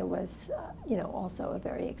it was, you know, also a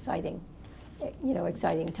very exciting, you know,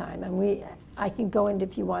 exciting time. And I can go into,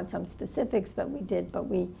 if you want, some specifics, but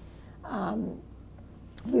we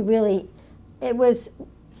really,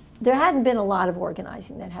 there hadn't been a lot of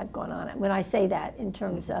organizing that had gone on. When I say that, in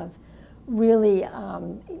terms of really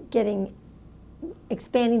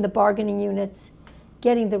expanding the bargaining units,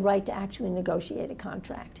 getting the right to actually negotiate a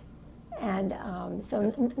contract. And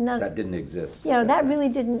so that didn't exist. You know, that really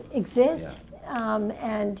didn't exist. Yeah.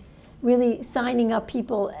 And really signing up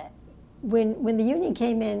people, when the union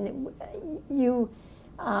came in,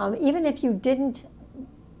 even if you didn't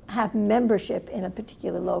have membership in a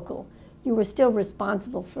particular local, you were still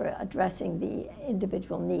responsible for addressing the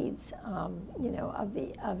individual needs, you know,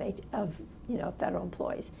 of federal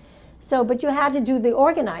employees. So, but you had to do the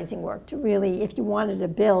organizing work to really, if you wanted to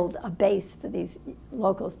build a base for these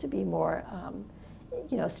locals to be more,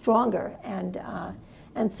 stronger.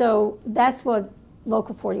 And so that's what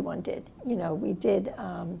Local 41 did. We did,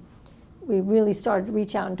 we really started to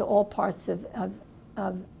reach out into all parts of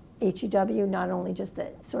HEW, not only just the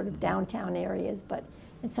sort of downtown areas, but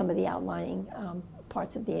in some of the outlying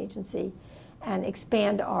parts of the agency, and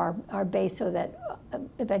expand our base so that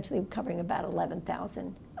eventually covering about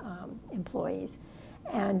 11,000 employees,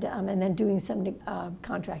 and then doing some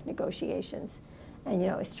contract negotiations,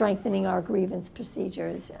 and strengthening our grievance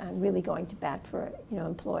procedures and really going to bat for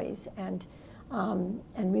employees, and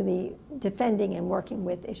really defending and working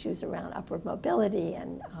with issues around upward mobility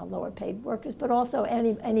and lower paid workers, but also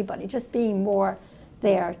anybody just being more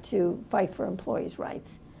there to fight for employees'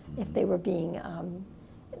 rights if they were being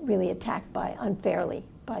really attacked unfairly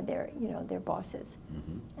by their bosses.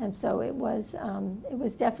 And so it was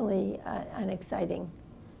definitely an exciting,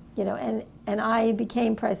 and I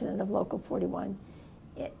became president of Local 41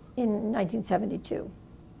 in 1972.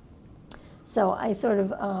 So I sort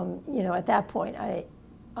of, at that point,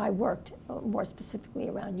 I worked more specifically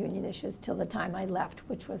around union issues till the time I left,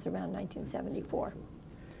 which was around 1974.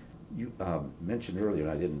 You mentioned earlier,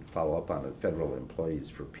 and I didn't follow up on it, Federal Employees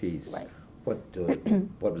for Peace. Right.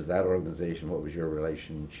 What was that organization? What was your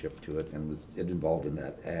relationship to it? And was it involved in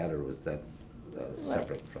that ad, or was that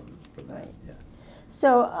separate from that? Right. Yeah.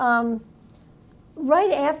 So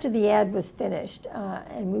right after the ad was finished,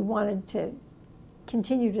 and we wanted to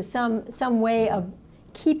continue to some way of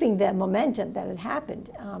keeping the momentum that had happened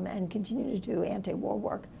and continue to do anti-war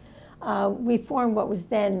work, we formed what was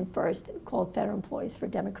then first called Federal Employees for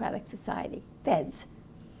Democratic Society, FEDS.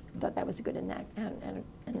 I thought that was a good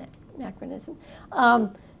anachronism.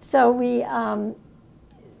 So we,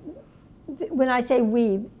 when I say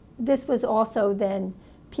we, this was also then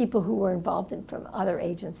people who were involved from other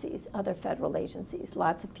agencies, other federal agencies.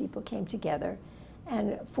 Lots of people came together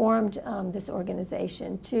and formed this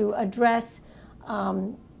organization to address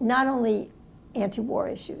not only anti-war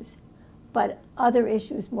issues, but other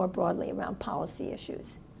issues more broadly around policy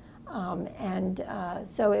issues.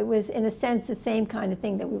 So it was, in a sense, the same kind of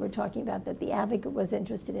thing that we were talking about that the advocate was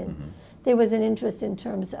interested in. There was an interest in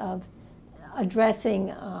terms of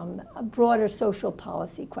addressing broader social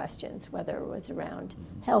policy questions, whether it was around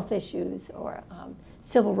health issues or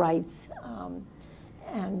civil rights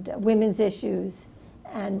and women's issues.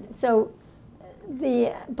 And so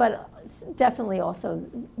but definitely also,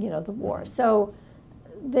 the war. So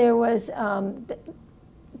there was,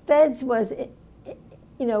 FEDS was,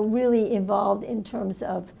 really involved in terms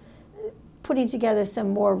of putting together some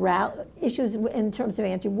more issues in terms of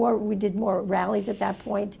anti-war. We did more rallies at that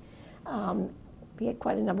point. We had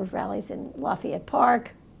quite a number of rallies in Lafayette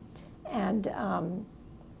Park. And,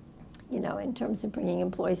 in terms of bringing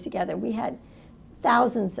employees together, we had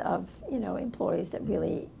thousands of, employees that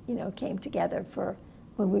really, came together for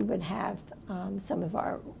when we would have some of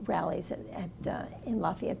our rallies in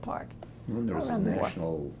Lafayette Park. When there was some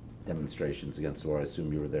national demonstrations against the war, I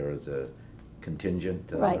assume you were there as a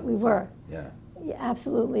contingent? Right, we were. Yeah. Yeah,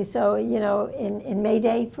 absolutely. So, in May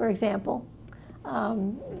Day, for example, in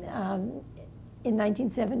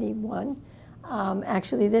 1971,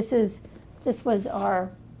 actually this was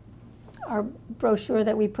our brochure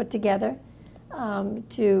that we put together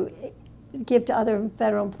to give to other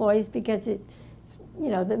federal employees, because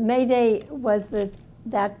the May Day was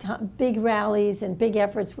big rallies and big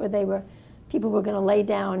efforts where people were going to lay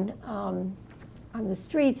down on the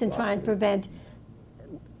streets and try and prevent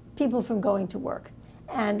people from going to work.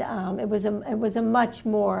 And it was a much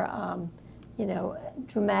more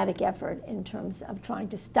dramatic effort in terms of trying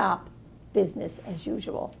to stop business as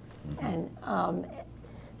usual. And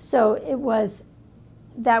so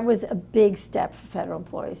that was a big step for federal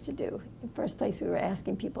employees to do. In the first place, we were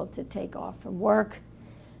asking people to take off from work.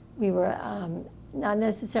 We were not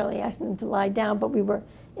necessarily asking them to lie down, but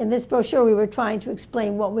in this brochure, we were trying to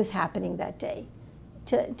explain what was happening that day,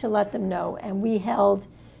 to let them know. And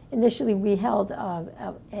initially we held a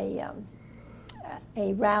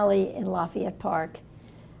rally in Lafayette Park.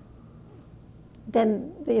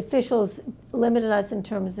 Then the officials limited us in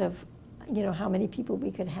terms of how many people we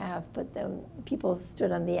could have, but the people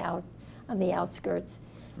stood on the outskirts.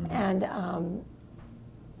 And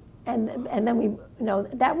then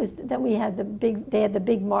we had they had the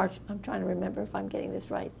big march. I'm trying to remember if I'm getting this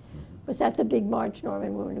right. Was that the big march,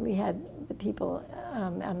 Norman, when we had the people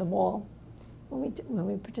on the wall when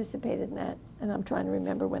we participated in that? And I'm trying to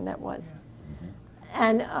remember when that was.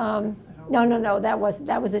 And no, that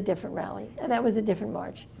was a different rally. That was a different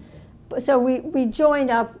march. So we joined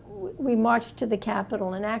up we marched to the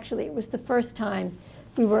Capitol, and actually it was the first time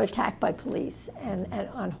we were attacked by police and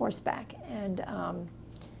on horseback. And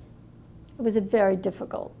it was a very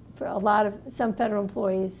difficult for some federal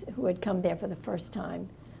employees who had come there for the first time.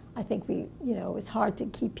 I think it was hard to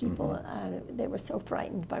keep people. They were so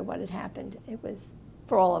frightened by what had happened. It was,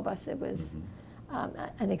 for all of us, it was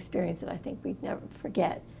an experience that I think we'd never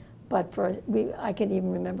forget. But I can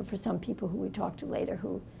even remember for some people who we talked to later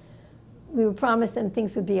who we were promised them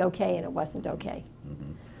things would be okay, and it wasn't okay.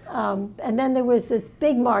 And then there was this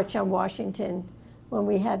big march on Washington when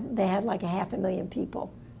they had like 500,000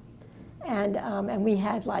 people. And we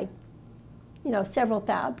had like, several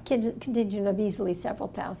thousand, contingent of easily several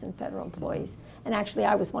thousand federal employees. And actually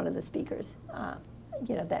I was one of the speakers,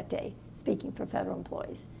 that day, speaking for federal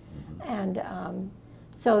employees. And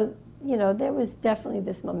so, there was definitely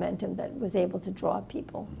this momentum that was able to draw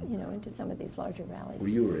people, into some of these larger rallies. Were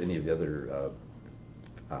you or any of the other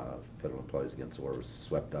federal employees against the war was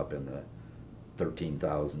swept up in the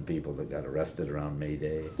 13,000 people that got arrested around May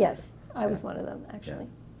Day? Yes, I was one of them, actually.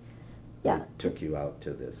 Yeah. They took you out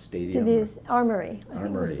to the stadium? To the armory. I think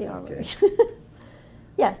it was the armory. Okay.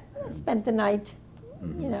 Yes, I spent the night,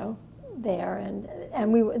 there, and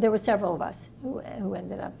there were several of us who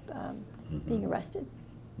ended up being arrested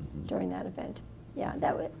during that event. Yeah,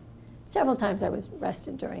 several times I was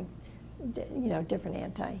arrested during, different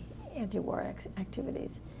anti-war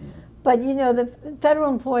activities. But the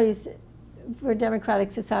federal employees for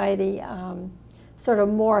Democratic Society sort of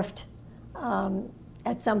morphed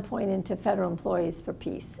at some point into federal employees for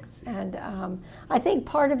peace. And I think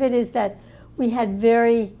part of it is that we had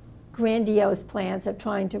very grandiose plans of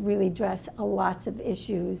trying to really address lots of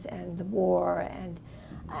issues and the war, and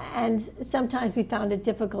sometimes we found it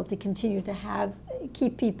difficult to continue to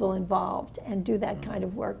keep people involved and do that kind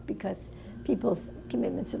of work because people's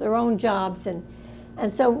commitments to their own jobs, and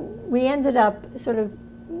so we ended up sort of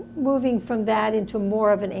moving from that into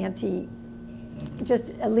more of an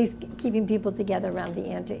just at least keeping people together around the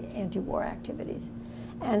anti-war activities.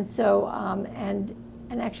 And so, and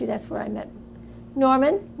actually that's where I met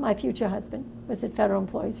Norman, my future husband, was at Federal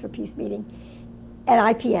Employees for Peace meeting at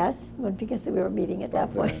IPS, because we were meeting at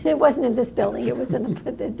that point. It wasn't in this building, it was in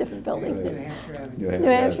the different building. New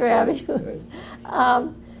Hampshire Avenue.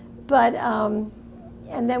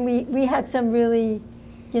 And then we had some really,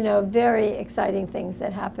 very exciting things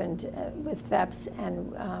that happened with FEPS,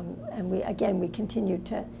 and we continued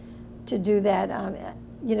to do that.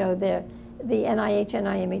 The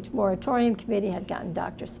NIH Moratorium Committee had gotten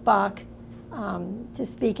Dr. Spock to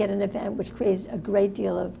speak at an event which created a great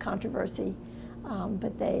deal of controversy,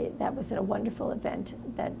 but that was a wonderful event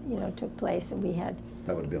that took place, and we had.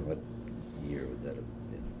 That would have been what year would that have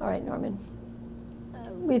been? All right, Norman.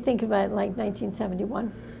 We think about like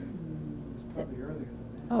 1971. Probably earlier than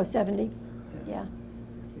that. Oh, 70? Yeah.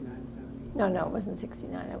 69, 70? No, it wasn't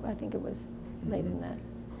 69. I think it was later than that.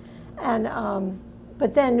 And,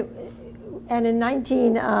 but then, and in 70,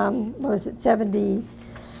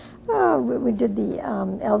 we did the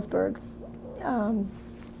Ellsberg.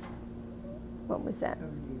 What was that?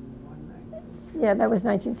 71, Yeah, that was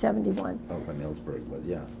 1971. Oh, when Ellsberg was,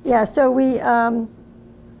 yeah. Yeah, so we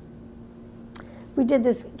did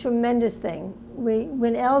this tremendous thing.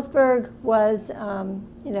 When Ellsberg was,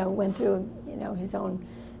 went through,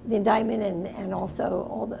 the indictment and also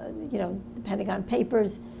all the Pentagon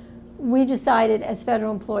Papers, we decided as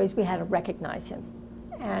federal employees we had to recognize him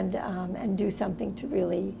and do something to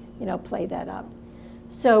really, play that up.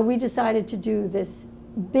 So we decided to do this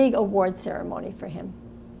big award ceremony for him,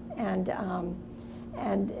 and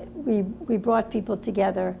we brought people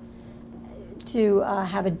together to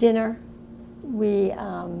have a dinner. We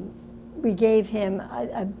gave him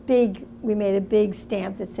we made a big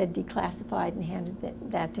stamp that said declassified and handed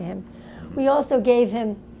that to him. We also gave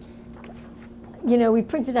him, we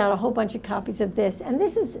printed out a whole bunch of copies of this, and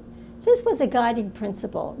this was a guiding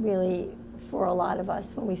principle really for a lot of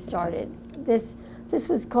us when we started. This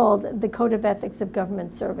was called the Code of Ethics of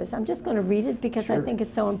Government Service. I'm just going to read it because I think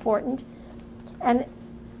it's so important. And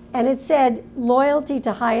it said, loyalty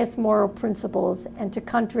to highest moral principles and to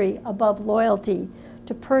country above loyalty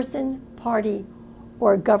to person, party,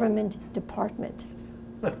 or government department.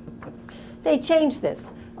 They changed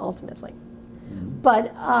this, ultimately.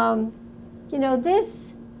 But,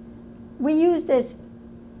 we use this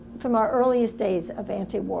from our earliest days of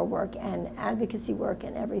anti-war work and advocacy work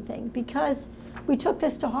and everything because we took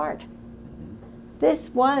this to heart.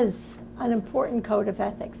 This was an important code of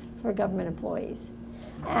ethics for government employees.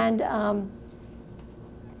 And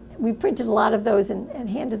we printed a lot of those and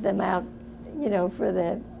handed them out, for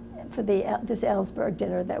this Ellsberg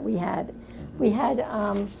dinner that we had. We had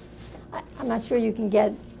I'm not sure you can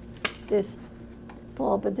get this,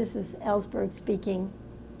 Paul, but this is Ellsberg speaking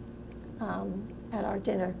at our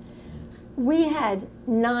dinner. We had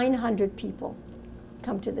 900 people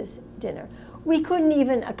come to this dinner. We couldn't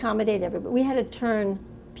even accommodate everybody. We had to turn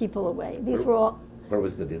people away. These were all. Where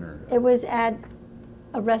was the dinner? It was at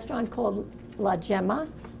a restaurant called La Gemma,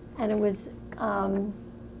 and it was. I'm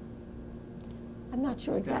not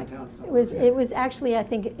sure exactly. It was actually, I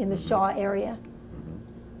think, in the Shaw area.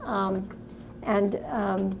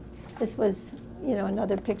 This was, you know,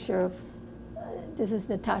 another picture of. This is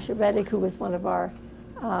Natasha Reddick, who was one of our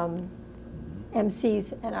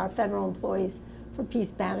MCs and our federal employees for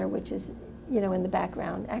Peace Banner, which is, you know, in the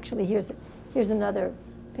background. Actually, here's another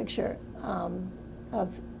picture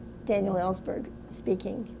of Daniel Ellsberg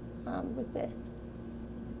speaking with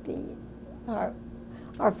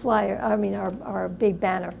our flyer. I mean, our big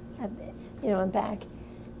banner, you know, in back.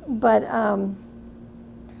 But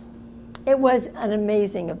it was an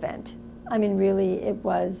amazing event. I mean, really, it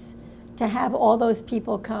was. To have all those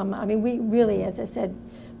people come, I mean, we really, as I said,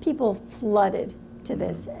 people flooded to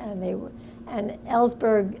this, and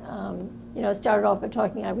Ellsberg, you know, started off by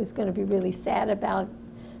talking. I was going to be really sad about,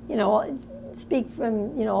 you know, speak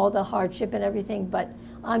from, you know, all the hardship and everything, but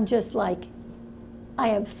I'm just like, I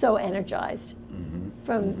am so energized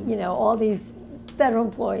from, you know, all these federal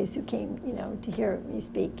employees who came, you know, to hear me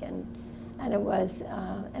speak, and it was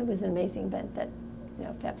an amazing event that, you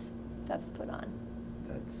know, Phelps put on.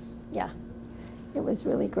 Yeah, it was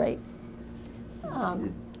really great. We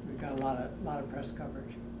got a lot of press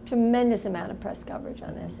coverage. Tremendous amount of press coverage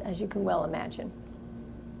on this, as you can well imagine.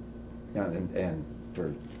 Yeah, and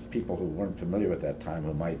for people who weren't familiar with that time,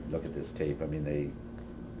 who might look at this tape, I mean, they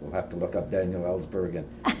will have to look up Daniel Ellsberg and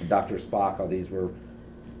Dr. Spock. How these were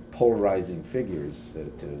polarizing figures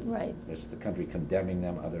to which the country condemning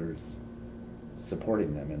them, others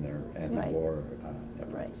supporting them in their anti-war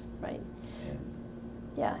efforts. Right.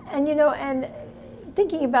 Yeah, and you know, and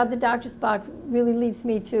thinking about the Dr. Spock really leads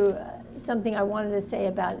me to something I wanted to say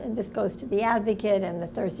about, and this goes to the Advocate and the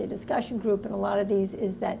Thursday discussion group, and a lot of these,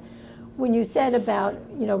 is that when you said about,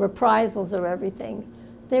 you know, reprisals or everything,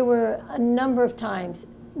 there were a number of times,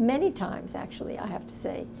 many times actually, I have to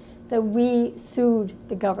say, that we sued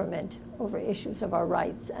the government over issues of our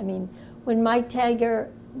rights. I mean, when Mike Tager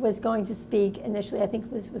was going to speak initially, I think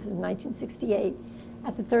it was in 1968,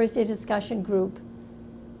 at the Thursday discussion group,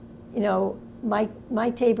 you know,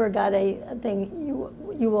 Mike Tabor got a thing,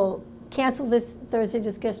 you will cancel this Thursday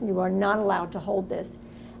discussion, you are not allowed to hold this.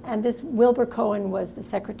 And this Wilbur Cohen was the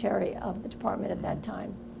secretary of the department at that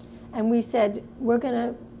time. And we said, we're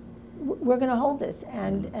gonna hold this.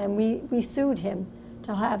 And we sued him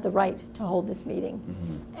to have the right to hold this meeting.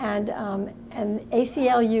 And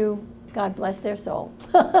ACLU, God bless their soul.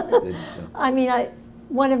 I mean,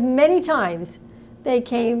 one of many times they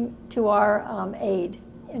came to our aid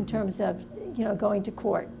in terms of, you know, going to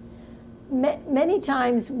court. Many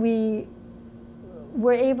times we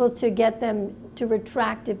were able to get them to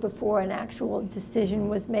retract it before an actual decision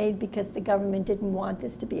was made, because the government didn't want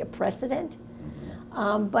this to be a precedent.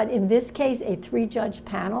 But in this case, a 3-judge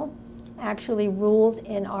panel actually ruled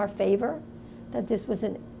in our favor that this was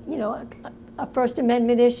a First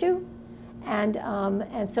Amendment issue, and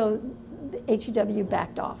so the HEW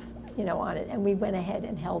backed off, you know, on it, and we went ahead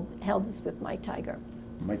and held this with Mike Tager.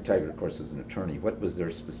 Mike Tager, of course, is an attorney. What was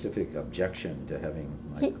their specific objection to having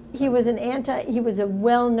Mike? He was a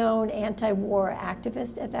well-known anti-war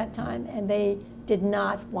activist at that time, and they did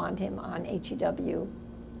not want him on HEW,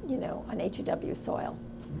 you know, on HEW soil.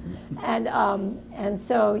 And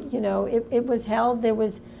so, you know, it was held. There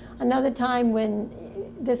was another time when,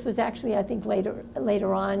 this was actually, I think,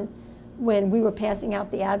 later on, when we were passing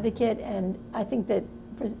out the Advocate, and I think that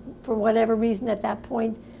for whatever reason at that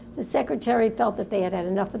point, the secretary felt that they had had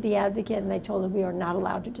enough of the Advocate, and they told them we are not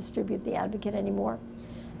allowed to distribute the Advocate anymore.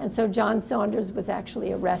 And so John Saunders was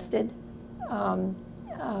actually arrested,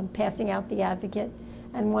 passing out the Advocate.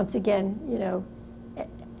 And once again, you know,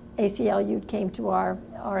 ACLU came to our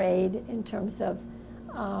aid in terms of,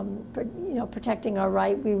 you know, protecting our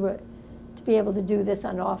right. We were to be able to do this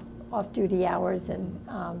on off-duty hours,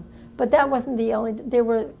 and but that wasn't the only. There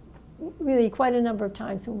were really quite a number of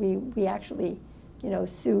times when we actually, you know,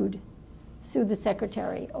 sued the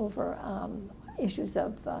secretary over issues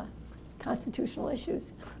of constitutional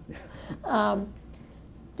issues.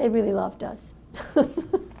 They really loved us.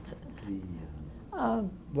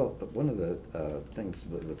 Well, one of the things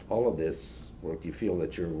with all of this work, do you feel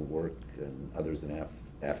that your work and others in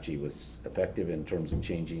AFG was effective in terms of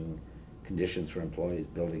changing conditions for employees,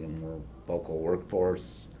 building a more vocal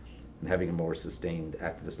workforce, and having a more sustained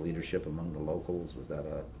activist leadership among the locals? Was that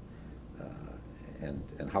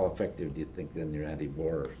And how effective do you think then your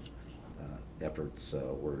anti-war efforts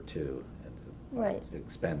were too, Right.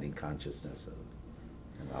 expanding consciousness of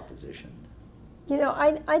and opposition? You know,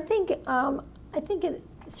 I think it,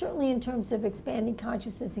 certainly in terms of expanding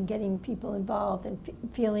consciousness and getting people involved and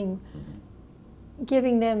feeling,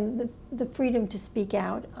 giving them the freedom to speak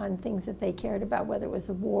out on things that they cared about, whether it was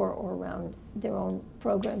the war or around their own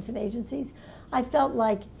programs and agencies. I felt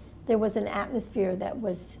like there was an atmosphere that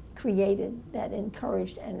was created that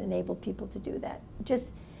encouraged and enabled people to do that. Just,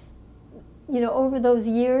 you know, over those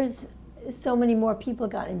years, so many more people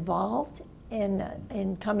got involved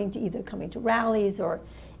in coming to rallies or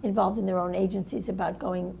involved in their own agencies about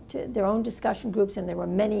going to their own discussion groups, and there were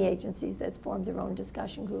many agencies that formed their own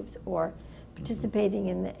discussion groups, or participating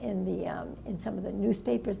in some of the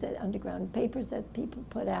newspapers, that underground papers that people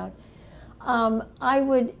put out. I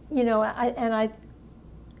would, you know,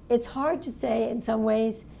 it's hard to say in some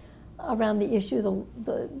ways around the issue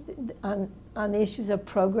on the issues of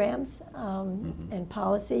programs and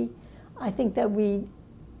policy. I think that we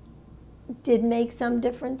did make some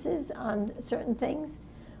differences on certain things,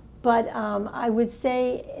 but I would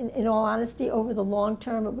say, in all honesty, over the long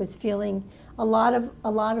term, it was feeling a lot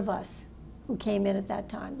of us who came in at that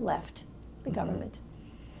time left the government.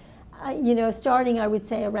 You know, starting, I would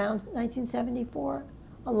say, around 1974,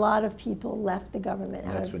 a lot of people left the government.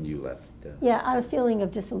 That's when you left. Yeah, out of feeling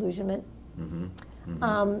of disillusionment.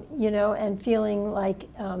 You know, and feeling like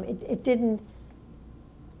it didn't.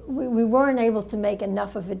 We weren't able to make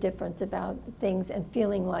enough of a difference about things, and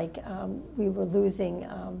feeling like we were losing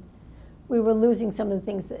some of the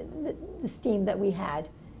things, the steam that we had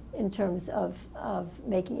in terms of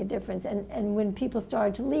making a difference. And when people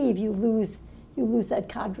started to leave, you lose that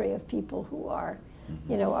cadre of people who are,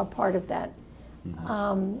 you know, are part of that.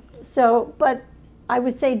 But I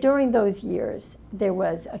would say during those years, there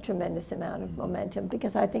was a tremendous amount of momentum,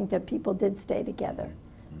 because I think that people did stay together.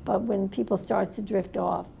 But when people start to drift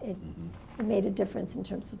off, it made a difference in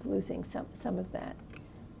terms of losing some of that.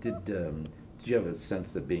 Did you have a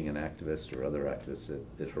sense that being an activist or other activists,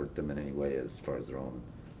 it hurt them in any way as far as their own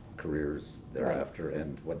careers thereafter? Right.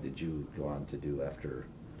 And what did you go on to do after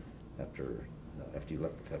you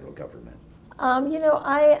left the federal government? You know,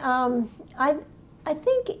 I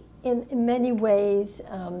think in many ways,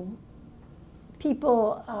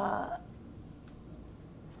 people,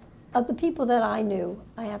 of the people that I knew,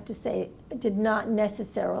 I have to say, did not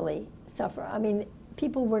necessarily suffer. I mean,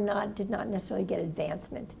 people did not necessarily get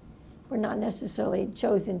advancement, were not necessarily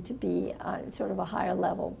chosen to be sort of a higher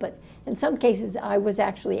level. But in some cases, I was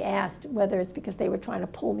actually asked, whether it's because they were trying to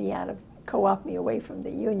pull me out of, co-opt me away from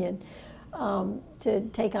the union, to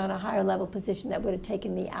take on a higher level position that would have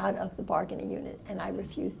taken me out of the bargaining unit, and I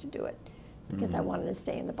refused to do it because I wanted to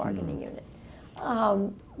stay in the bargaining unit.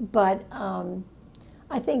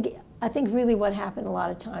 I think really what happened a lot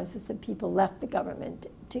of times was that people left the government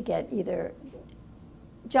to get either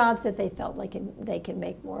jobs that they felt like they can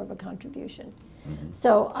make more of a contribution.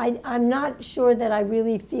 So I'm not sure that I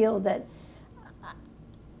really feel that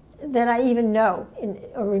I even know,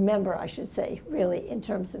 or remember, I should say, really, in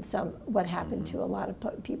terms of what happened to a lot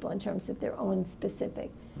of people in terms of their own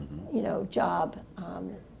specific, you know, job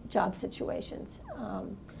situations.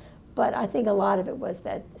 But I think a lot of it was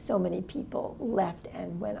that so many people left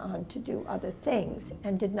and went on to do other things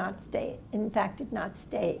and did not stay, in fact, did not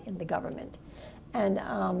stay in the government. And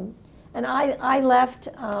I left,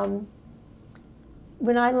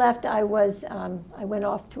 when I left, I went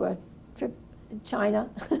off to a trip to China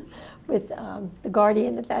with The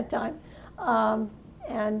Guardian at that time.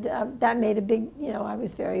 That made a big, you know, I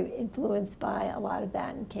was very influenced by a lot of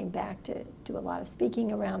that and came back to do a lot of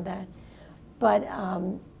speaking around that. But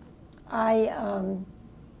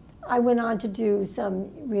I went on to do some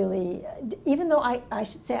really, even though I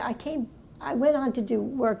should say I went on to do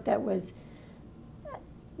work that was,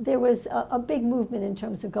 there was a big movement in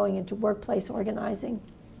terms of going into workplace organizing,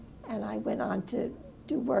 and I went on to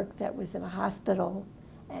do work that was in a hospital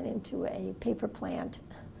and into a paper plant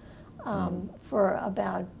for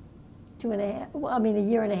about a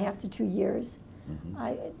year and a half to 2 years.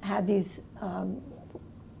 I had these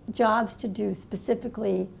jobs to do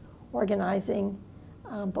specifically organizing,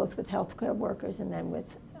 both with healthcare workers and then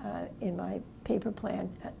with, in my paper plant,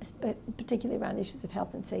 particularly around issues of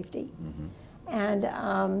health and safety. And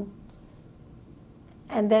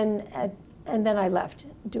then I left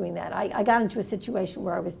doing that. I got into a situation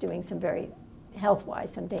where I was doing some very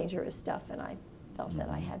health-wise, some dangerous stuff, and I felt that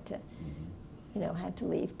I had to, you know, had to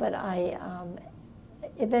leave. But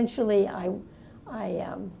eventually I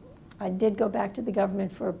did go back to the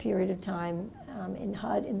government for a period of time in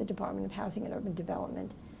HUD, in the Department of Housing and Urban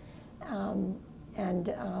Development.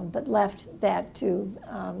 but left that too.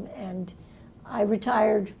 And I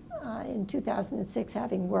retired in 2006,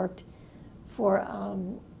 having worked for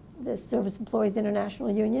the Service Employees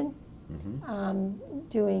International Union,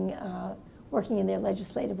 working in their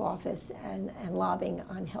legislative office and lobbying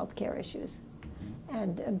on healthcare issues.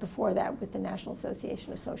 And before that with the National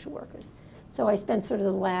Association of Social Workers. So I spent sort of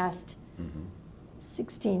the last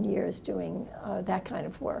 16 years doing that kind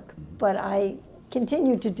of work. But I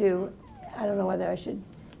continue to do, I don't know whether I should,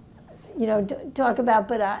 talk about,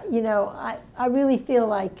 but I really feel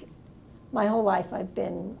like my whole life I've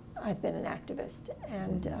been an activist,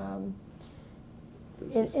 and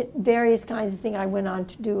in various kinds of things. I went on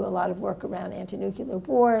to do a lot of work around anti-nuclear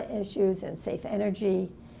war issues and safe energy,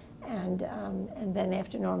 and then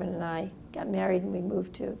after Norman and I got married and we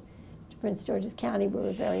moved to Prince George's County, we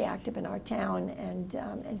were very active in our town, and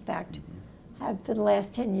in fact have for the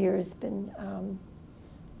last 10 years been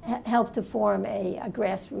helped to form a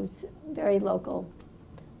grassroots, very local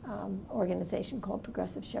organization called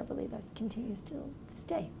Progressive Chevrolet that continues to this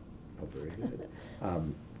day. Oh, very good.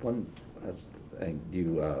 One last thing,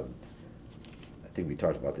 I think we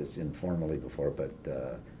talked about this informally before, but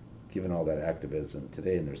given all that activism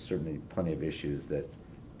today, and there's certainly plenty of issues that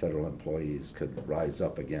federal employees could rise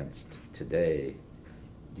up against today,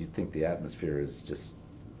 do you think the atmosphere is just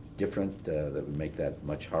different that would make that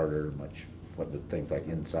much harder, what the things like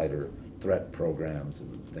insider threat programs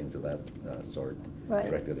and things of that sort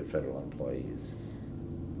directed at federal employees?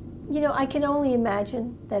 I can only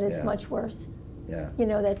imagine that it's much worse. Yeah.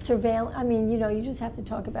 That surveillance, you just have to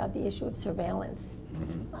talk about the issue of surveillance.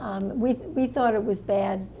 We thought it was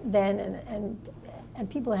bad then, and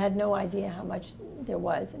people had no idea how much there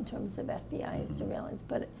was in terms of FBI surveillance,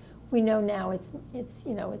 but we know now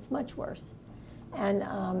it's much worse. And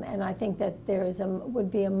I think that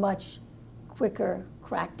would be a much quicker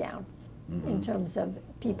crackdown in terms of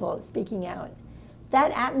people speaking out.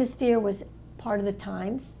 That atmosphere was part of the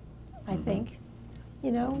times, I think,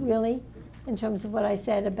 really, in terms of what I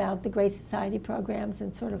said about the Great Society programs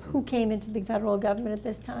and sort of who came into the federal government at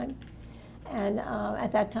this time and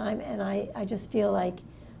at that time. And I just feel like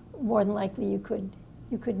more than likely you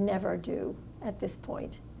could never do at this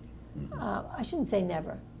point. I shouldn't say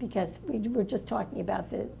never, because we were just talking about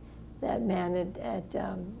that man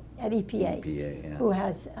at EPA who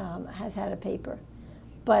has had a paper.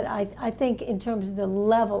 But I think in terms of the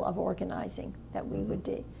level of organizing that we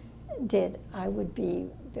did, I would be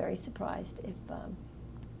very surprised if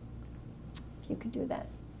you could do that.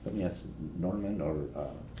 Let me ask Norman or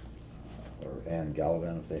Ann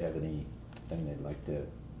Gallivan if they have anything they'd like to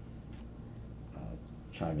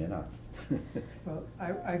chime in on. Well,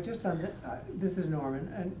 I just this is Norman,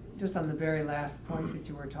 and just on the very last point that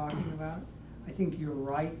you were talking about, I think you're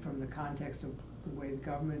right from the context of the way the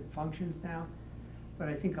government functions now, but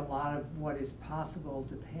I think a lot of what is possible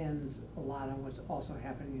depends a lot on what's also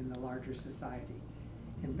happening in the larger society.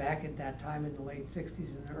 And back at that time in the late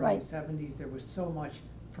 60s and the early 70s, there was so much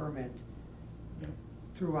ferment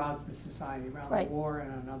throughout the society around the war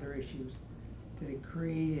and on other issues that it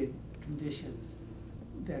created conditions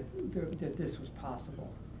that this was possible.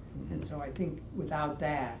 And so I think without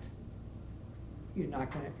that,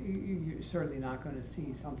 you're certainly not going to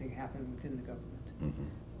see something happen within the government.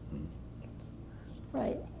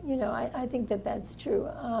 Right. I think that's true.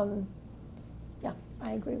 Yeah,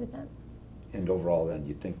 I agree with that. And overall, then,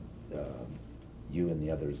 you think you and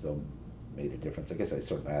the others, though, made a difference? I guess I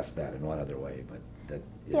sort of asked that in one other way, but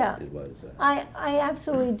it was. I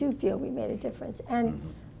absolutely do feel we made a difference. And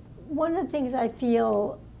one of the things I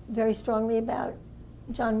feel very strongly about,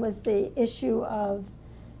 John, was the issue of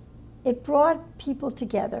it brought people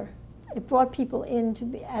together. It brought people in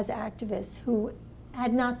as activists who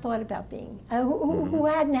had not thought about being, who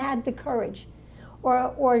hadn't had the courage,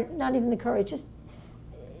 or not even the courage, just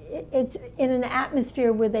it's in an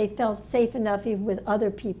atmosphere where they felt safe enough even with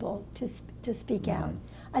other people to speak out.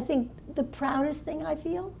 I think the proudest thing I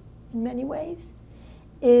feel, in many ways,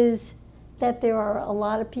 is that there are a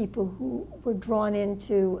lot of people who were drawn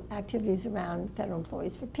into activities around Federal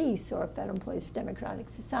Employees for Peace or Federal Employees for Democratic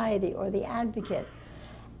Society or the Advocate,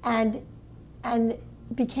 and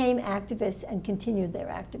became activists and continued their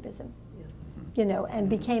activism, and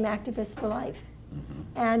became activists for life.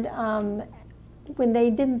 And when they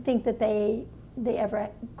didn't think that they ever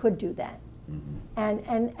could do that.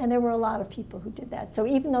 And there were a lot of people who did that. So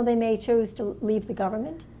even though they may choose to leave the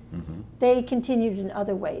government, they continued in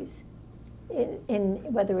other ways, in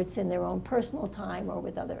whether it's in their own personal time or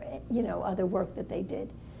with other, other work that they did,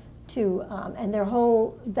 and their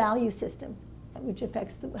whole value system, which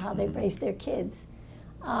affects how they raise their kids,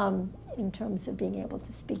 in terms of being able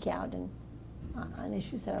to speak out and on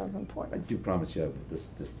issues that are of I importance. do promise you have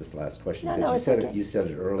this last question. No, because no, you it's said okay. it. You said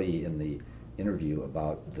it early in the interview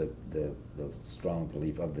about the strong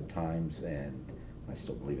belief of the times, and I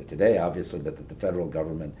still believe it today, obviously, but that the federal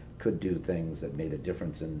government could do things that made a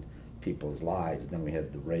difference in people's lives. Then we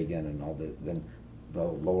had the Reagan and all the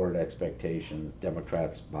lowered expectations.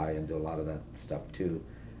 Democrats buy into a lot of that stuff too.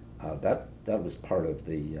 That was part of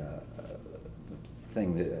the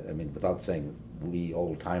thing that, I mean, without saying we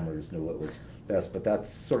old timers knew what was best, but that's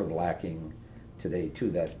sort of lacking today too,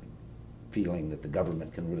 that feeling that the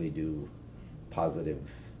government can really do positive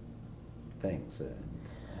things.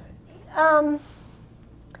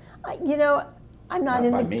 You know, I'm not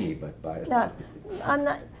in by the, me, but by no, I'm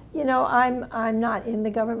not. You know, I'm not in the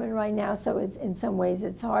government right now, so it's in some ways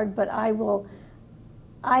it's hard. But I've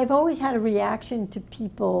always had a reaction to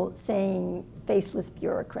people saying faceless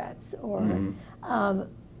bureaucrats, or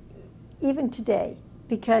even today,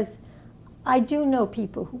 because I do know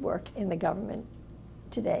people who work in the government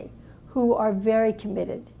today who are very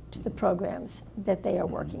committed to the programs that they are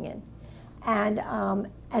working in, and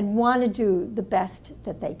want to do the best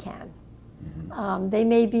that they can. They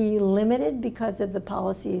may be limited because of the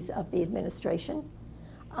policies of the administration,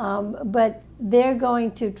 but they're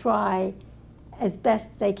going to try as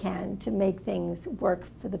best they can to make things work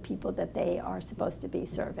for the people that they are supposed to be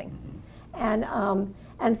serving. And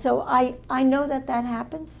so I know that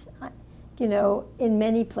happens, you know, in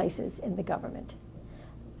many places in the government.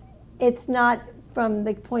 It's not from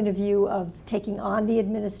the point of view of taking on the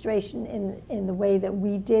administration in the way that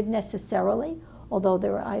we did necessarily, although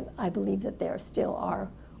I believe that there still are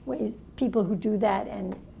ways, people who do that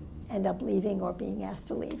and end up leaving or being asked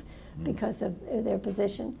to leave because of their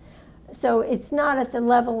position. So it's not at the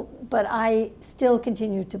level, but I still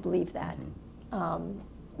continue to believe that.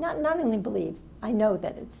 Not only believe, I know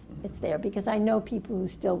that it's there, because I know people who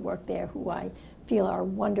still work there who I feel are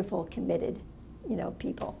wonderful, committed, you know,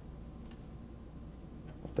 people.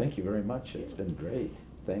 Well, thank you very much. It's been great.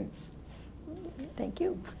 Thanks. Thank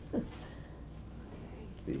you.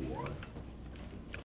 The